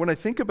when I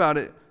think about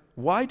it,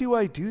 why do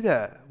I do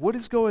that? What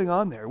is going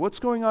on there? What's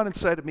going on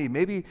inside of me?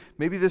 Maybe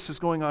this is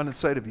going on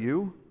inside of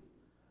you.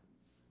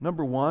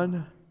 Number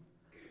one,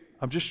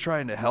 I'm just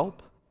trying to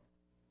help.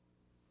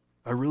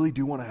 I really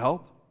do want to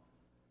help.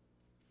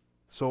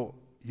 So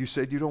you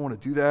said you don't want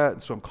to do that,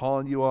 and so I'm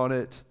calling you on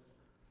it,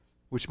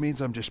 which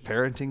means I'm just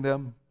parenting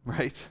them,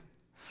 right?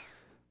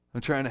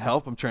 I'm trying to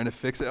help. I'm trying to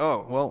fix it.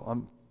 Oh, well,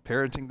 I'm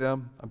parenting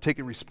them. I'm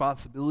taking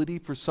responsibility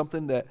for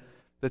something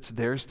that's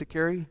theirs to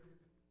carry.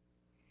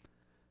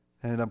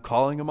 And I'm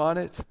calling them on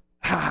it.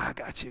 I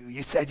got you.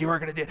 You said you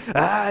weren't going to do it.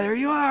 There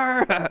you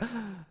are.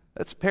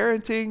 That's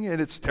parenting,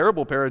 and it's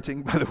terrible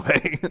parenting, by the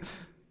way.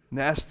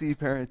 Nasty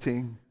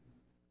parenting.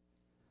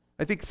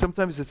 I think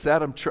sometimes it's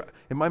that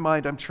in my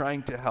mind, I'm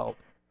trying to help.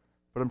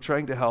 But I'm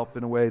trying to help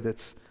in a way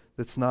that's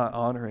not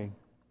honoring.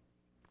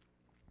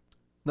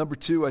 Number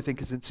two, I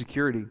think, is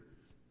insecurity.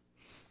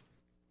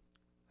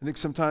 I think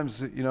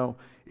sometimes,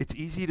 it's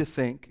easy to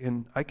think,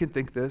 and I can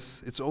think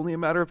this, it's only a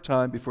matter of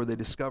time before they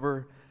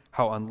discover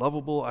how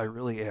unlovable I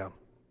really am.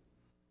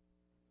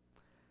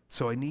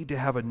 So I need to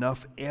have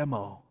enough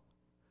ammo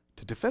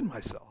to defend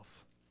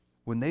myself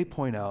when they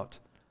point out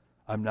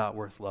I'm not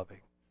worth loving.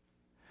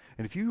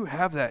 And if you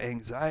have that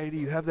anxiety,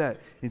 you have that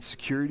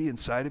insecurity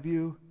inside of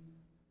you,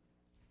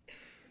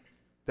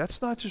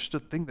 that's not just a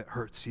thing that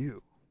hurts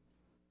you.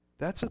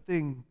 That's a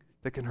thing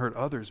that can hurt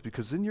others,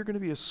 because then you're going to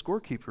be a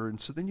scorekeeper, and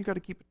so then you got to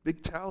keep a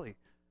big tally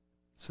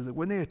so that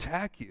when they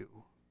attack you,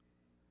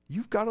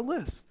 you've got a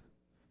list.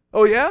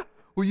 Oh yeah?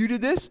 Well, you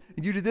did this,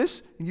 and you did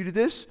this, and you did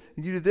this,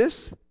 and you did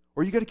this.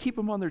 Or you got to keep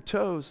them on their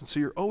toes, and so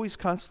you're always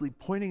constantly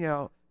pointing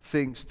out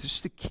things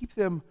just to keep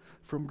them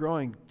from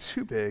growing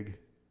too big,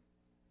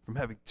 from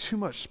having too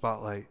much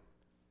spotlight,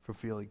 from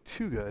feeling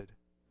too good.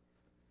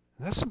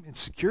 And that's some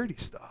insecurity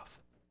stuff.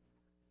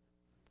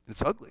 And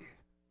it's ugly.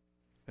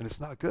 And it's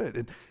not good.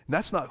 And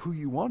that's not who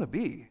you want to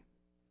be.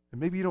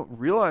 And maybe you don't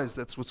realize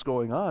that's what's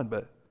going on,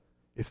 but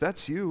if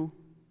that's you,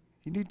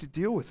 you need to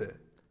deal with it.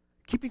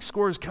 Keeping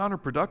score is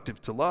counterproductive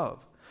to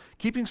love.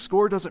 Keeping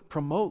score doesn't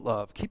promote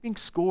love. Keeping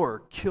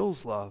score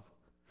kills love.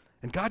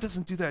 And God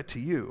doesn't do that to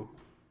you.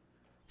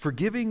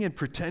 Forgiving and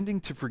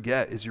pretending to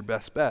forget is your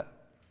best bet.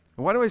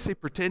 And why do I say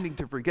pretending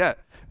to forget?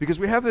 Because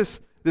we have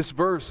this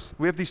verse,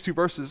 we have these two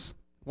verses,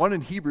 one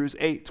in Hebrews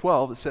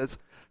 8:12 that says,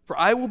 "For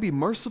I will be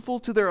merciful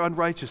to their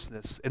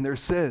unrighteousness, and their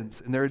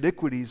sins and their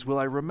iniquities will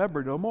I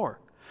remember no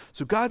more."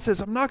 So God says,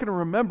 I'm not going to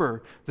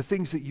remember the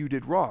things that you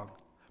did wrong.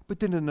 But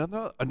then in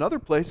another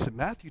place in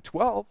Matthew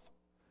 12,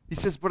 he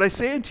says, "But I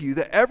say unto you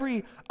that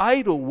every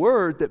idle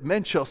word that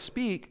men shall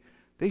speak,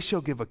 they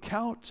shall give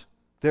account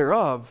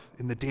thereof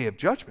in the day of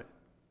judgment."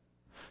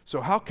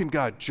 So how can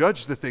God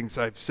judge the things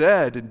I've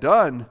said and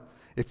done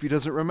if he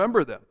doesn't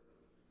remember them?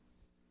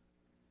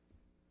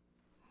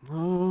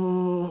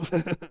 Oh,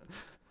 it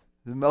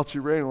melts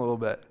your brain a little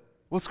bit.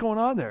 What's going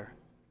on there?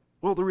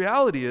 Well, the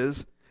reality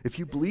is, if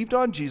you believed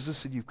on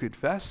Jesus and you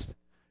confessed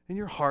in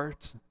your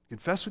heart,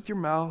 confessed with your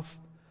mouth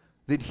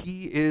that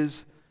he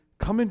is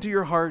come into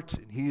your heart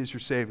and he is your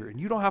Savior, and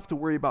you don't have to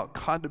worry about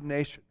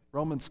condemnation.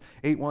 Romans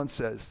 8:1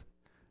 says,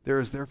 "There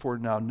is therefore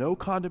now no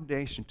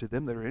condemnation to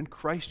them that are in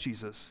Christ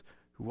Jesus,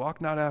 who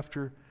walk not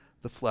after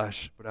the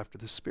flesh, but after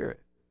the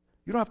Spirit."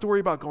 You don't have to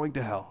worry about going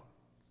to hell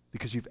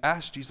because you've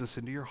asked Jesus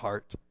into your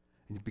heart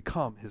and you've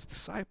become his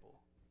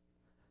disciple.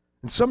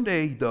 And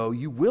someday, though,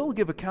 you will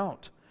give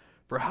account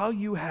for how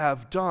you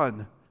have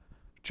done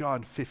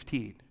John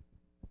 15,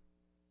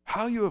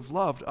 how you have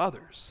loved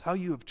others, how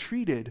you have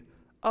treated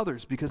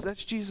others, because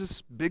that's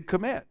Jesus' big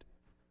command.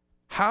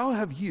 How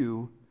have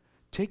you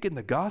taken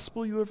the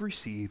gospel you have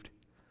received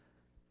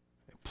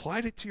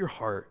applied it to your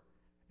heart,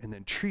 and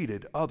then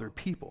treated other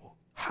people.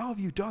 How have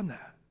you done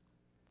that?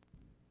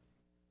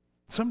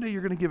 Someday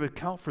you're going to give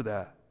account for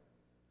that,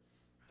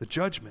 the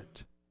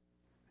judgment.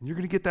 And you're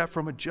going to get that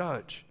from a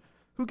judge.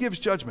 Who gives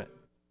judgment?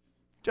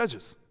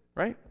 Judges,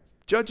 right?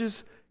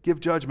 Judges give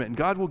judgment, and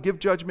God will give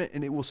judgment,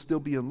 and it will still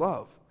be in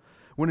love.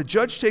 When a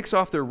judge takes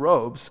off their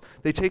robes,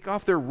 they take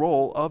off their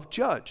role of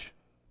judge,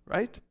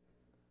 right?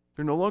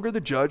 They're no longer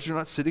the judge. They're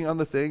not sitting on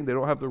the thing. They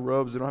don't have the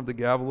robes. They don't have the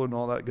gavel and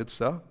all that good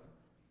stuff.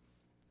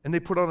 And they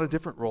put on a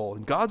different role.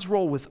 And God's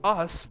role with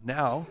us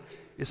now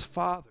is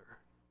Father.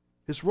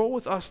 His role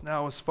with us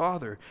now is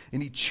Father.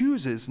 And he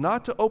chooses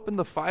not to open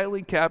the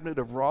filing cabinet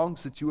of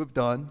wrongs that you have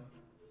done,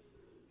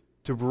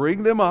 to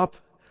bring them up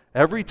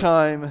every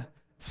time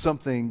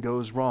something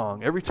goes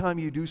wrong, every time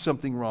you do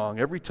something wrong,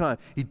 every time.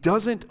 He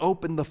doesn't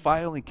open the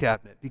filing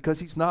cabinet because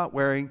he's not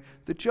wearing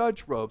the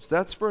judge robes.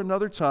 That's for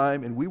another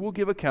time, and we will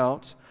give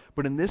account.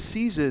 But in this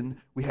season,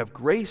 we have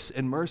grace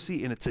and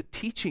mercy, and it's a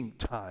teaching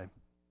time.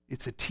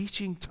 It's a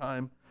teaching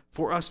time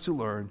for us to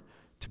learn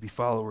to be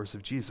followers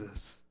of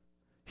Jesus.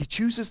 He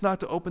chooses not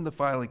to open the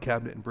filing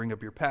cabinet and bring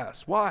up your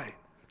past. Why?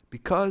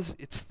 Because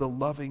it's the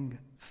loving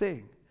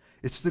thing.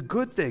 It's the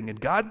good thing, and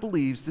God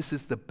believes this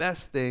is the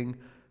best thing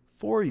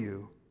for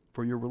you,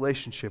 for your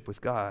relationship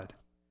with God.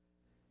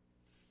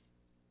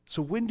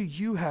 So when do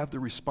you have the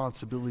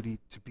responsibility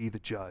to be the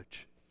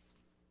judge?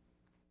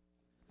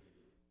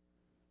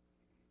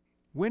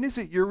 When is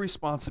it your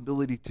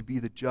responsibility to be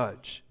the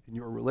judge in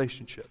your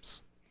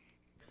relationships?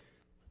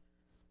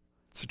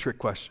 It's a trick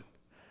question.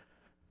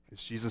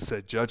 Because Jesus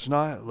said, "Judge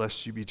not,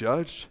 lest you be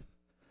judged."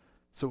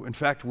 So in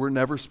fact, we're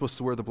never supposed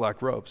to wear the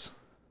black robes.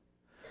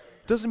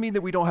 Doesn't mean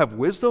that we don't have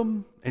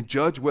wisdom and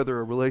judge whether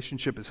a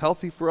relationship is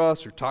healthy for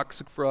us or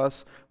toxic for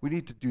us. We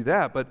need to do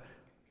that, but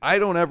I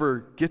don't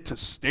ever get to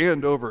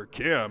stand over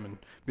Kim and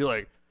be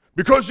like,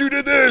 "Because you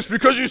did this,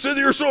 because you said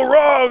you're so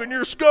wrong and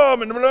you're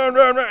scum," and blah,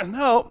 blah, blah.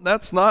 No,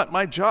 that's not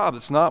my job.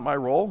 It's not my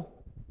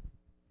role.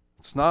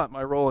 It's not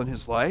my role in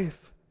his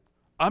life.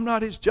 I'm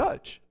not his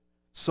judge.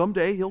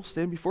 Someday he'll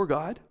stand before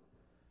God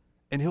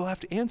and he'll have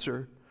to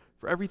answer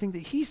for everything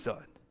that he's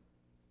done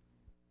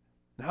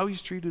and how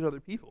he's treated other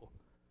people.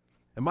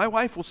 And my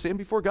wife will stand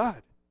before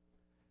God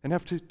and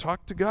have to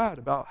talk to God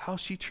about how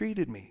she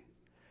treated me.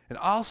 And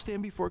I'll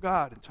stand before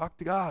God and talk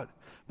to God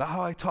about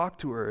how I talked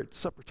to her at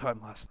supper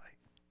time last night.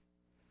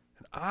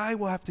 And I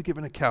will have to give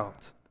an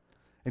account.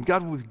 And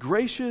God will be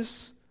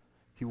gracious,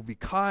 he will be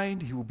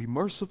kind, he will be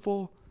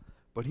merciful,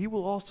 but he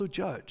will also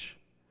judge.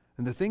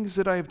 And the things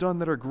that I have done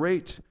that are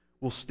great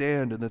will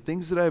stand, and the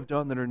things that I have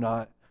done that are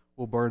not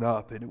will burn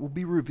up, and it will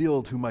be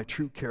revealed who my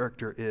true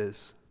character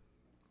is.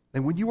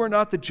 And when you are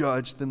not the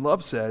judge, then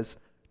love says,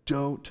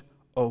 don't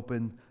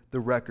open the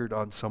record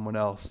on someone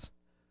else.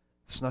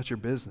 It's not your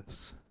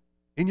business.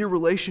 In your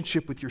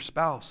relationship with your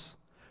spouse,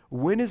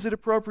 when is it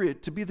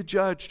appropriate to be the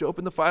judge, to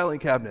open the filing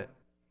cabinet?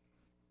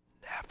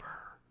 Never.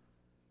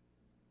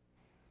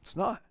 It's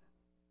not.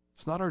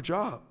 It's not our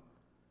job.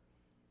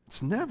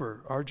 It's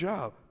never our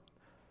job.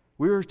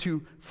 We are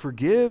to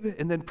forgive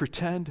and then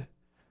pretend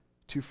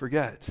to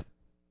forget.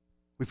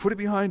 We put it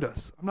behind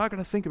us. I'm not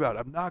going to think about it.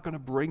 I'm not going to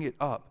bring it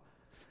up.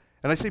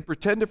 And I say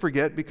pretend to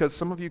forget because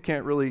some of you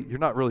you're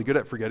not really good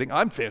at forgetting.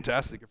 I'm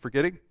fantastic at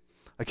forgetting.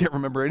 I can't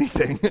remember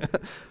anything.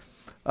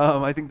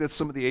 I think that's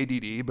some of the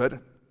ADD,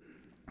 but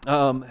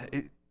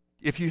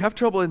if you have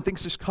trouble and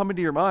things just come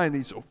into your mind,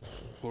 and you say,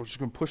 we're just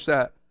going to push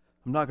that.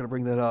 I'm not going to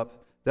bring that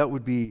up. That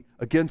would be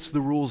against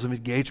the rules of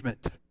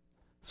engagement.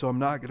 So I'm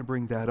not going to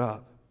bring that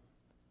up.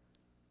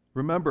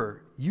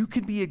 Remember, you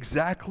can be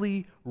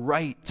exactly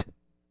right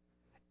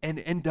and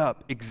end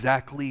up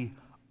exactly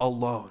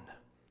alone.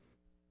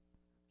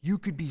 You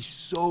could be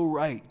so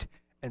right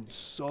and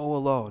so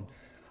alone.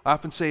 I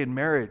often say in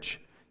marriage,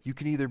 you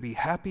can either be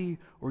happy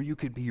or you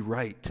could be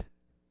right.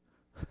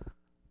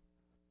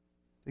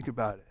 Think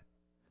about it.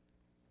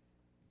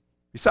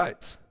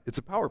 Besides, it's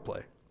a power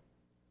play.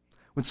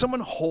 When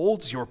someone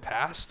holds your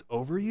past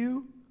over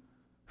you,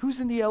 who's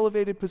in the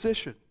elevated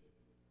position?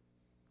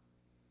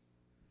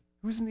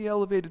 Who's in the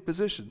elevated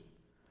position?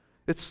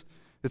 It's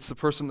the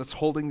person that's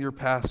holding your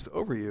past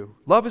over you.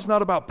 Love is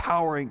not about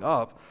powering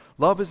up.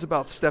 Love is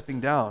about stepping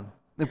down.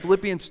 In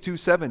Philippians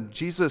 2:7,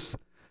 Jesus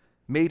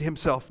made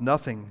himself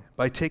nothing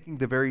by taking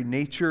the very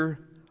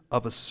nature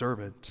of a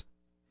servant.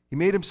 He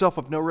made himself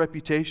of no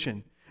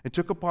reputation and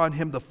took upon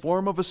him the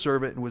form of a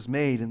servant and was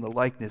made in the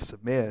likeness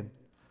of man.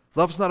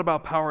 Love is not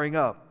about powering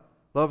up.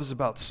 Love is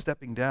about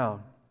stepping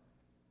down.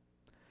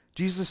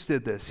 Jesus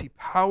did this. He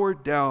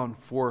powered down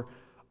for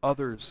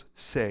others'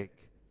 sake.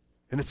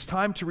 And it's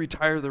time to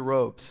retire the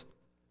robes,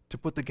 to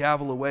put the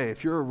gavel away.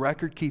 If you're a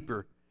record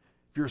keeper,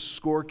 if you're a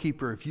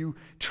scorekeeper, if you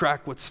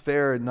track what's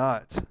fair and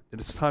not, then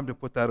it's time to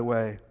put that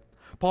away.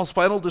 Paul's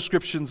final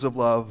descriptions of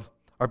love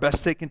are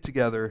best taken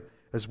together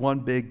as one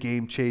big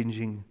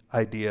game-changing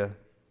idea.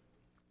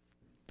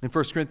 In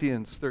 1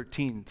 Corinthians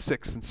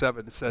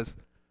 13:6-7, it says,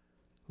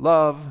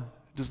 "Love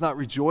does not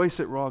rejoice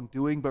at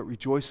wrongdoing, but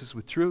rejoices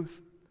with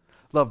truth.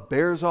 Love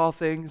bears all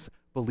things,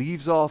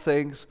 believes all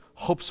things,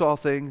 hopes all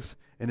things,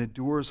 and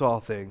endures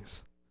all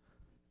things.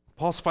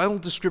 Paul's final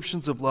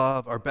descriptions of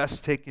love are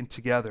best taken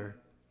together.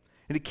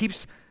 And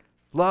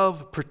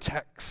love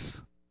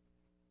protects.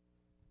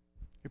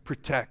 It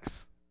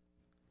protects.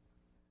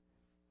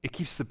 It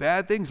keeps the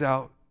bad things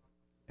out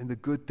and the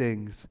good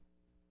things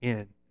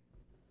in.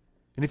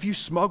 And if you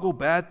smuggle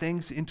bad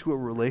things into a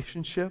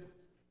relationship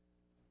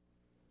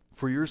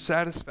for your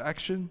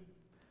satisfaction,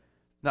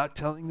 not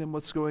telling them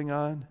what's going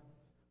on,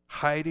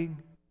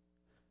 hiding,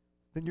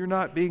 then you're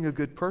not being a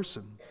good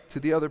person to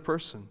the other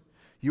person.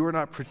 You are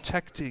not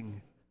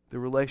protecting the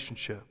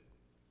relationship.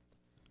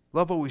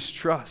 Love always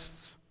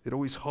trusts. It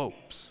always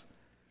hopes.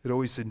 It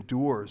always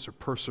endures or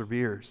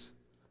perseveres.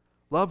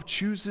 Love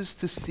chooses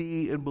to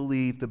see and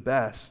believe the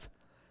best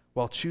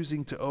while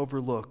choosing to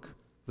overlook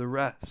the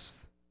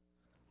rest.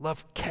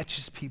 Love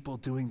catches people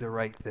doing the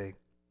right thing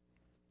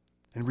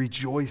and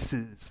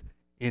rejoices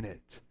in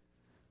it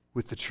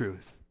with the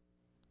truth.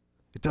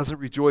 It doesn't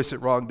rejoice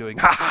at wrongdoing.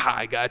 Ha ha ha,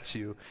 I got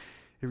you.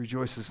 It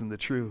rejoices in the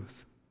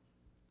truth.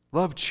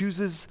 Love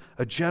chooses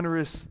a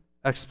generous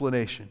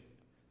explanation.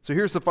 So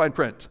here's the fine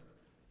print.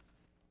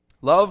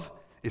 Love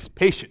is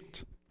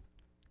patient,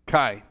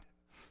 kind.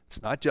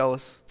 It's not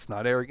jealous. It's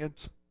not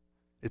arrogant.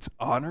 It's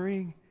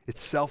honoring.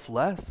 It's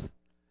selfless.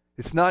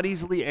 It's not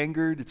easily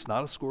angered. It's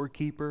not a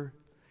scorekeeper.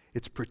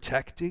 It's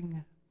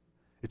protecting.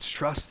 It's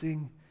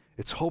trusting.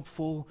 It's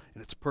hopeful.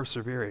 And it's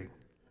persevering.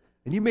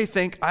 And you may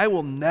think, I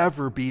will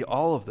never be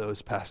all of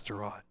those, Pastor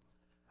Ron.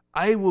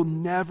 I will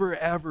never,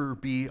 ever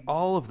be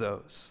all of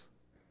those.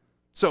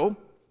 So,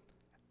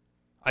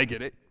 I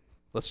get it.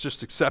 Let's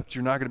just accept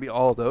you're not going to be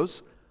all of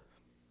those.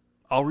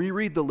 I'll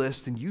reread the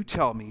list and you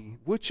tell me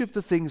which of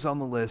the things on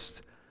the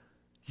list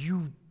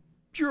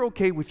you're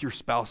okay with your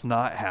spouse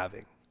not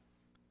having.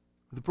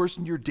 The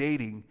person you're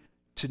dating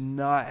to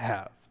not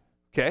have.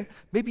 Okay?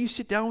 Maybe you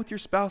sit down with your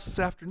spouse this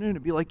afternoon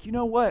and be like, you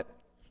know what?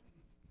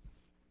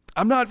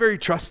 I'm not very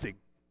trusting.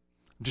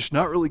 I'm just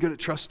not really good at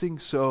trusting,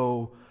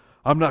 so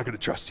I'm not going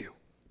to trust you.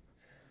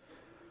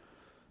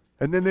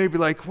 And then they'd be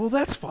like, well,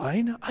 that's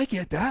fine. I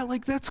get that.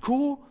 Like, that's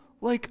cool.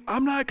 Like,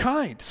 I'm not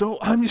kind, so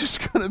I'm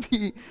just going to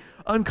be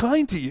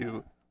unkind to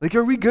you. Like,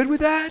 are we good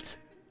with that?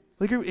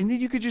 Like, and then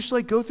you could just,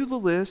 like, go through the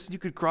list. You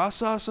could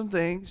cross off some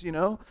things, you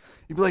know.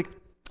 You'd be like,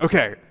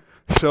 okay,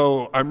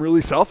 so I'm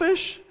really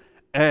selfish,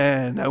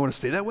 and I want to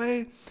stay that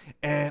way,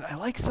 and I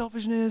like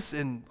selfishness,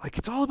 and, like,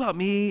 it's all about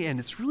me, and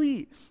it's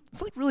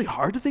like, really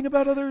hard to think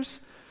about others.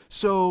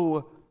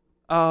 So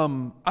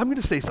I'm going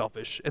to stay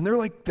selfish. And they're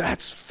like,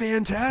 that's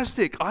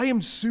fantastic. I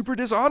am super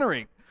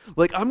dishonoring.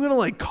 Like, I'm going to,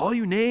 like, call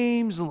you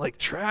names and, like,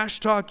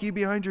 trash talk you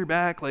behind your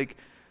back. Like,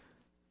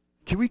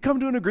 can we come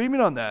to an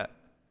agreement on that?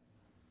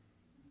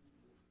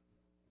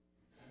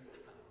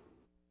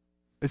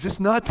 Is this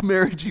not the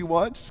marriage you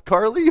want,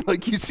 Carly?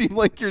 Like, you seem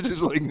like you're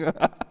just like,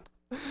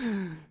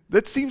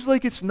 that seems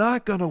like it's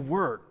not going to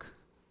work.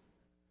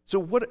 So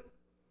what,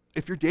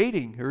 if you're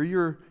dating or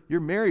you're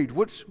married,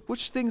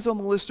 which things on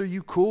the list are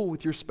you cool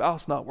with your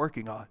spouse not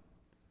working on?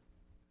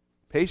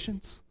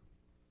 Patience?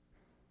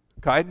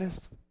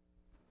 Kindness?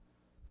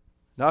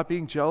 Not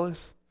being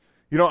jealous?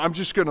 You know, I'm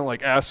just going to,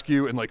 like, ask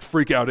you and, like,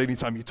 freak out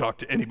anytime you talk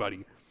to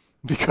anybody.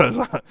 Because,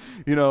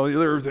 you know,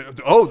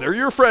 they're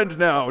your friend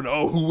now. And,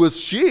 oh, who was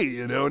she?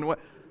 You know, and what?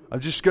 I'm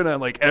just going to,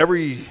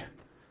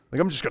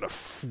 I'm just going to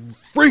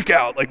freak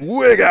out, like,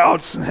 wig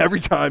out every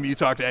time you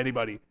talk to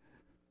anybody.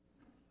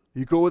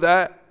 You cool with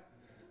that?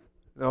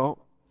 No.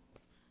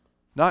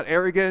 Not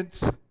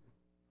arrogant,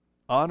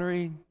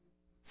 honoring,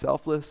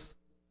 selfless,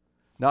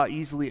 not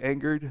easily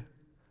angered.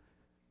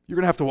 You're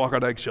going to have to walk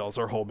on eggshells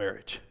our whole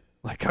marriage.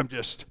 Like,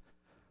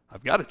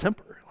 I've got a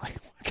temper. Like,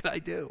 what can I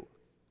do?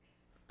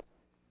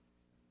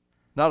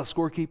 Not a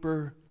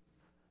scorekeeper.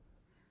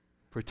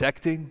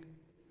 Protecting.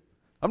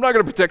 I'm not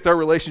going to protect our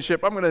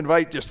relationship. I'm going to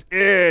invite just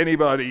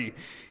anybody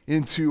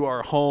into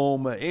our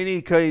home,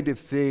 any kind of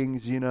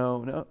things, you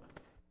know. No.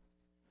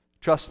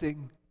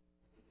 Trusting,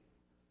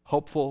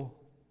 hopeful,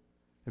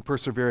 and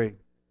persevering.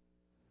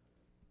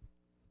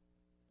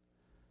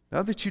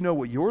 Now that you know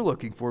what you're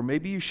looking for,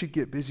 maybe you should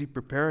get busy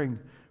preparing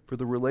for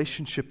the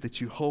relationship that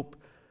you hope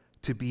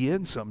to be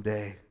in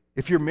someday.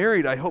 If you're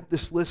married, I hope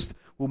this list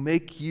will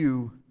make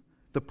you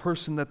the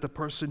person that the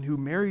person who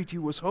married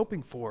you was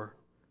hoping for.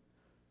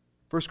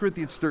 1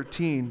 Corinthians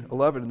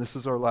 13:11, and this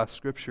is our last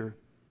scripture,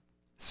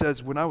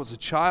 says, when I was a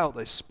child,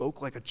 I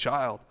spoke like a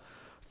child,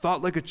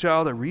 thought like a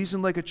child, I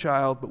reasoned like a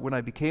child, but when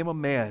I became a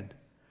man,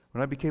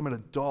 when I became an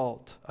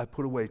adult, I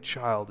put away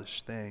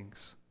childish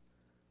things,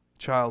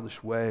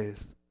 childish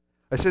ways.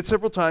 I said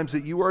several times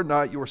that you are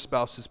not your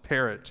spouse's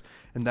parent,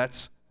 and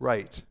that's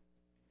right.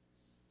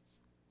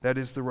 That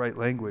is the right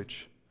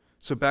language.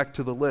 So back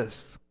to the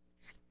list.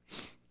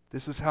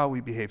 This is how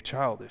we behave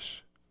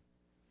childish.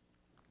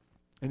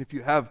 And if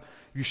you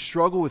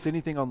struggle with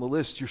anything on the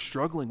list, you're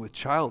struggling with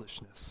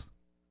childishness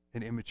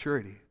and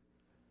immaturity.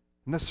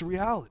 And that's the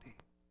reality.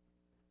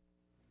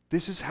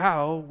 This is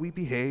how we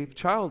behave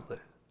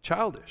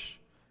childish.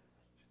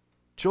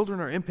 Children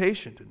are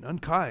impatient and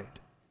unkind,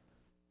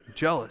 and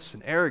jealous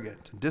and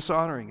arrogant and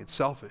dishonoring and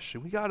selfish.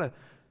 And we gotta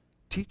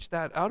teach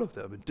that out of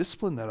them and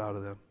discipline that out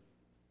of them.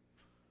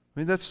 I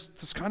mean,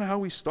 that's kind of how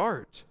we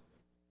start.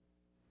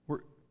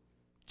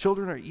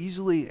 Children are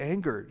easily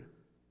angered.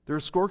 They're a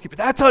scorekeeper.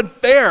 That's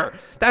unfair.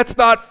 That's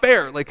not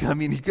fair.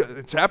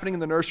 It's happening in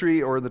the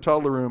nursery or in the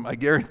toddler room. I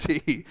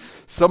guarantee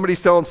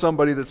somebody's telling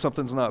somebody that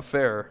something's not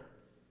fair.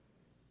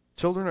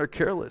 Children are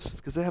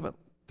careless because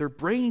their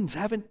brains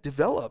haven't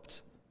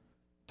developed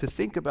to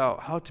think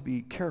about how to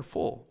be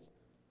careful.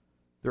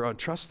 They're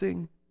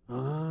untrusting.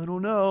 I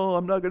don't know.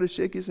 I'm not going to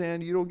shake his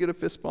hand. You don't get a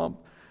fist bump.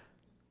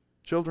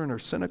 Children are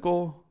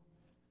cynical,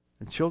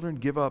 and children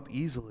give up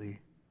easily.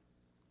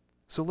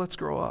 So let's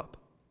grow up.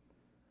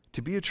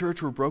 To be a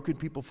church where broken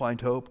people find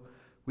hope,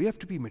 we have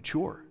to be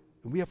mature,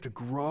 and we have to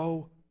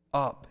grow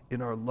up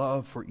in our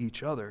love for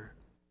each other.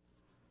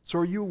 So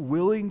are you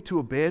willing to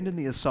abandon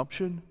the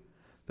assumption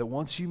that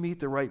once you meet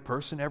the right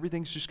person,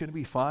 everything's just going to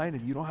be fine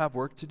and you don't have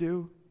work to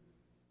do?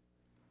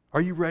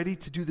 Are you ready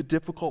to do the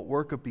difficult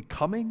work of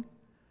becoming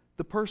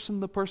the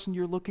person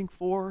you're looking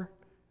for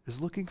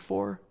is looking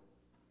for?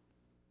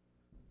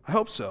 I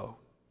hope so.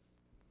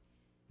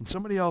 And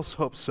somebody else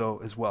hopes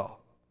so as well.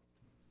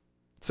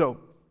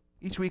 So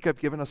each week I've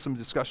given us some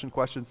discussion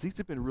questions. These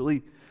have been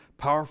really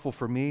powerful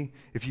for me.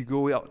 If you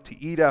go out to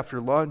eat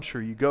after lunch,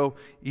 or you go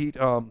eat,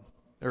 or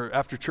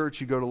after church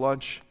you go to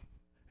lunch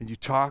and you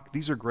talk,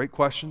 these are great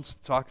questions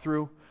to talk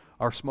through.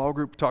 Our small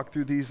group talked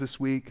through these this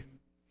week.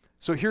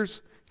 So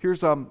here's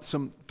some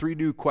 3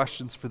 new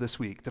questions for this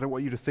week that I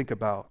want you to think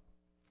about.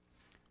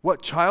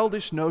 What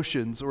childish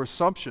notions or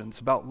assumptions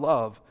about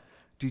love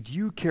did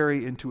you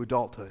carry into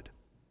adulthood?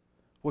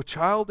 What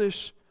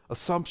childish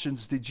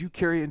assumptions did you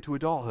carry into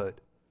adulthood?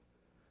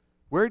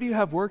 Where do you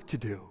have work to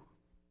do?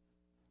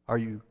 Are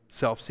you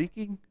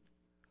self-seeking?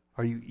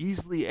 Are you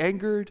easily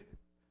angered?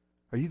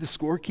 Are you the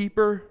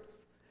scorekeeper?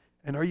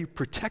 And are you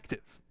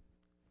protective?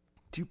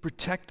 Do you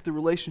protect the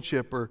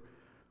relationship, or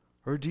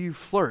do you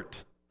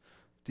flirt?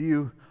 Do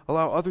you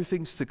allow other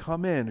things to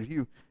come in? Or do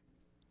you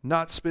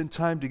not spend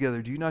time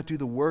together? Do you not do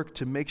the work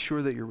to make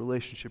sure that your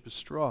relationship is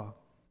strong?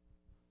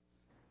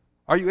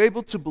 Are you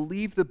able to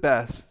believe the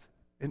best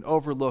and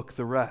overlook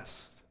the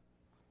rest?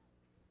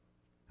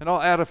 And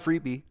I'll add a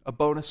freebie, a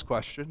bonus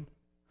question,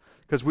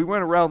 because we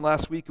went around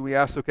last week and we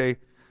asked,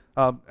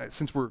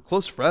 since we're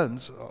close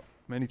friends,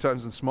 many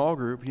times in small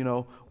group,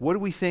 what do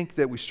we think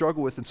that we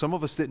struggle with? And some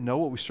of us didn't know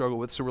what we struggle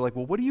with, so we're like,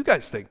 well, what do you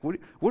guys think? What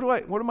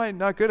am I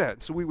not good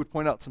at? So we would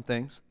point out some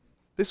things.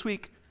 This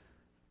week,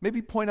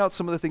 maybe point out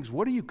some of the things.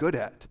 What are you good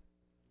at?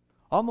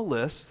 On the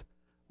list,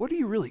 what are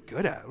you really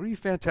good at? What are you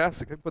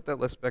fantastic? I put that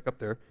list back up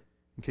there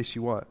in case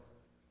you want.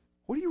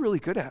 What are you really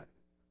good at?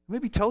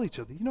 Maybe tell each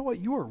other, you know what?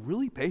 You are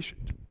really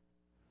patient.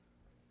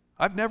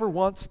 I've never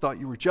once thought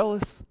you were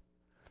jealous.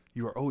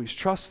 You are always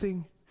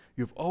trusting.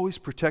 You've always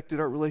protected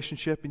our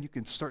relationship, and you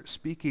can start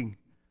speaking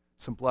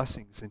some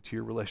blessings into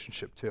your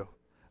relationship too.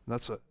 And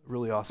that's a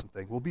really awesome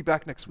thing. We'll be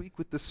back next week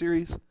with this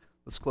series.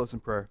 Let's close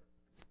in prayer.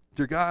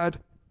 Dear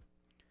God,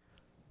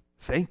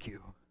 thank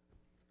you.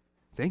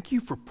 Thank you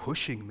for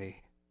pushing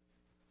me.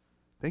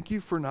 Thank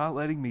you for not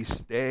letting me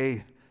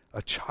stay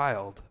a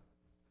child.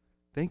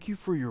 Thank you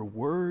for your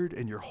word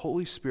and your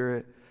Holy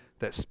Spirit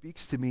that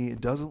speaks to me and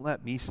doesn't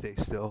let me stay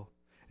still.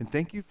 And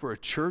thank you for a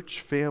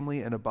church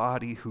family and a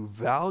body who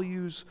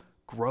values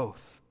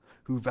growth,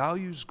 who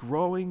values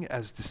growing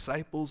as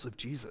disciples of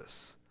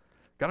Jesus.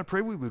 God, I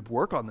pray we would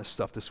work on this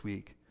stuff this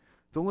week.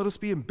 Don't let us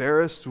be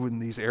embarrassed when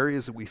these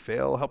areas that we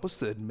fail. Help us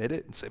to admit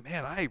it and say,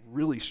 man, I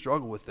really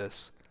struggle with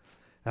this.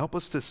 Help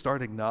us to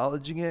start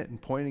acknowledging it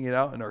and pointing it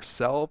out in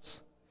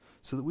ourselves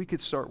so that we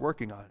could start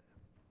working on it.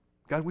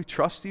 God, we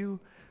trust you.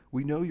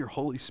 We know your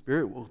Holy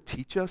Spirit will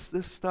teach us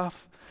this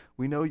stuff.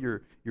 We know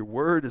your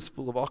word is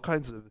full of all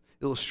kinds of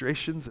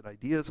illustrations and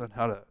ideas on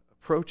how to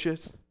approach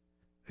it.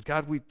 And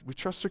God, we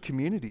trust our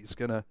community is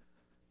going to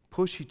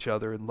push each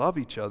other and love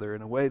each other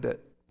in a way that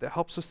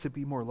helps us to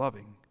be more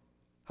loving.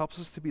 Helps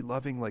us to be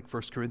loving like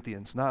 1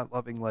 Corinthians, not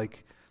loving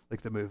like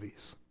the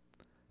movies.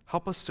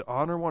 Help us to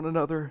honor one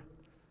another.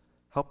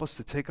 Help us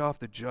to take off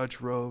the judge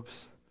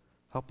robes.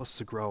 Help us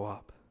to grow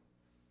up.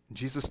 In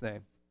Jesus'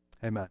 name,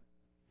 amen.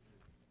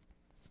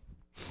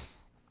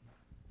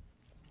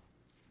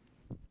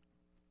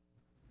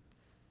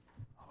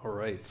 All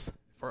right. If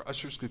our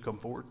ushers could come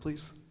forward,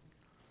 please.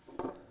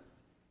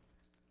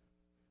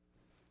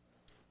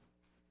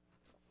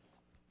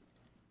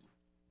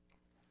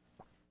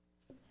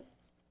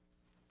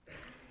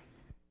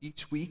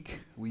 Each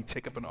week, we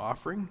take up an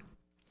offering.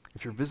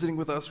 If you're visiting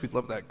with us, we'd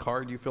love that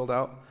card you filled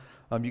out.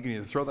 You can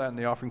either throw that in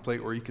the offering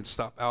plate, or you can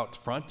stop out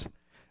front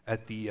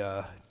at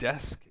the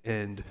desk,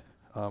 and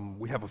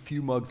we have a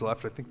few mugs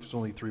left. I think there's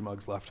only 3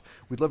 mugs left.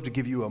 We'd love to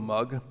give you a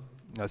mug,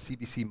 a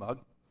CBC mug,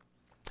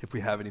 if we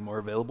have any more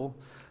available,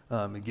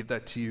 and give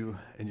that to you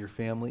and your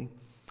family.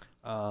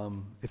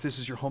 If this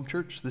is your home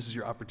church, this is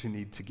your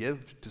opportunity to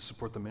give, to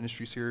support the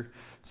ministries here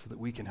so that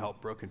we can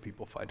help broken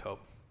people find hope.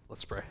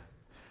 Let's pray.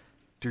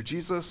 Dear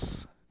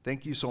Jesus,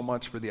 thank you so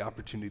much for the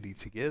opportunity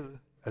to give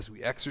as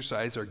we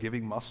exercise our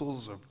giving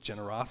muscles of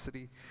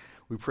generosity.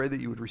 We pray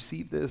that you would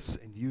receive this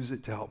and use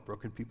it to help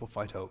broken people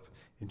find hope.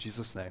 In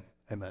Jesus' name,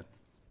 amen.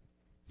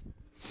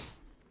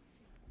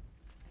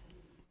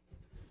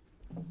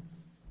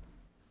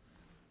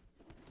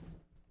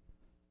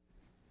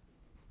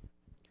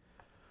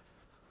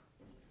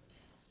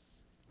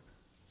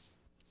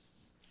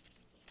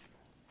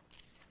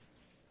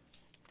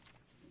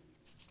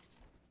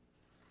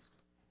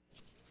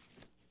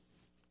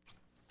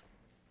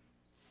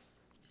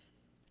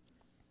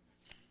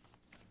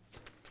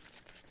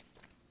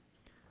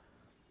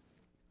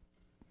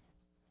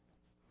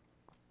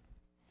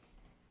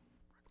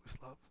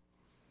 Reckless love.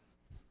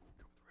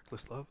 Go with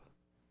reckless love.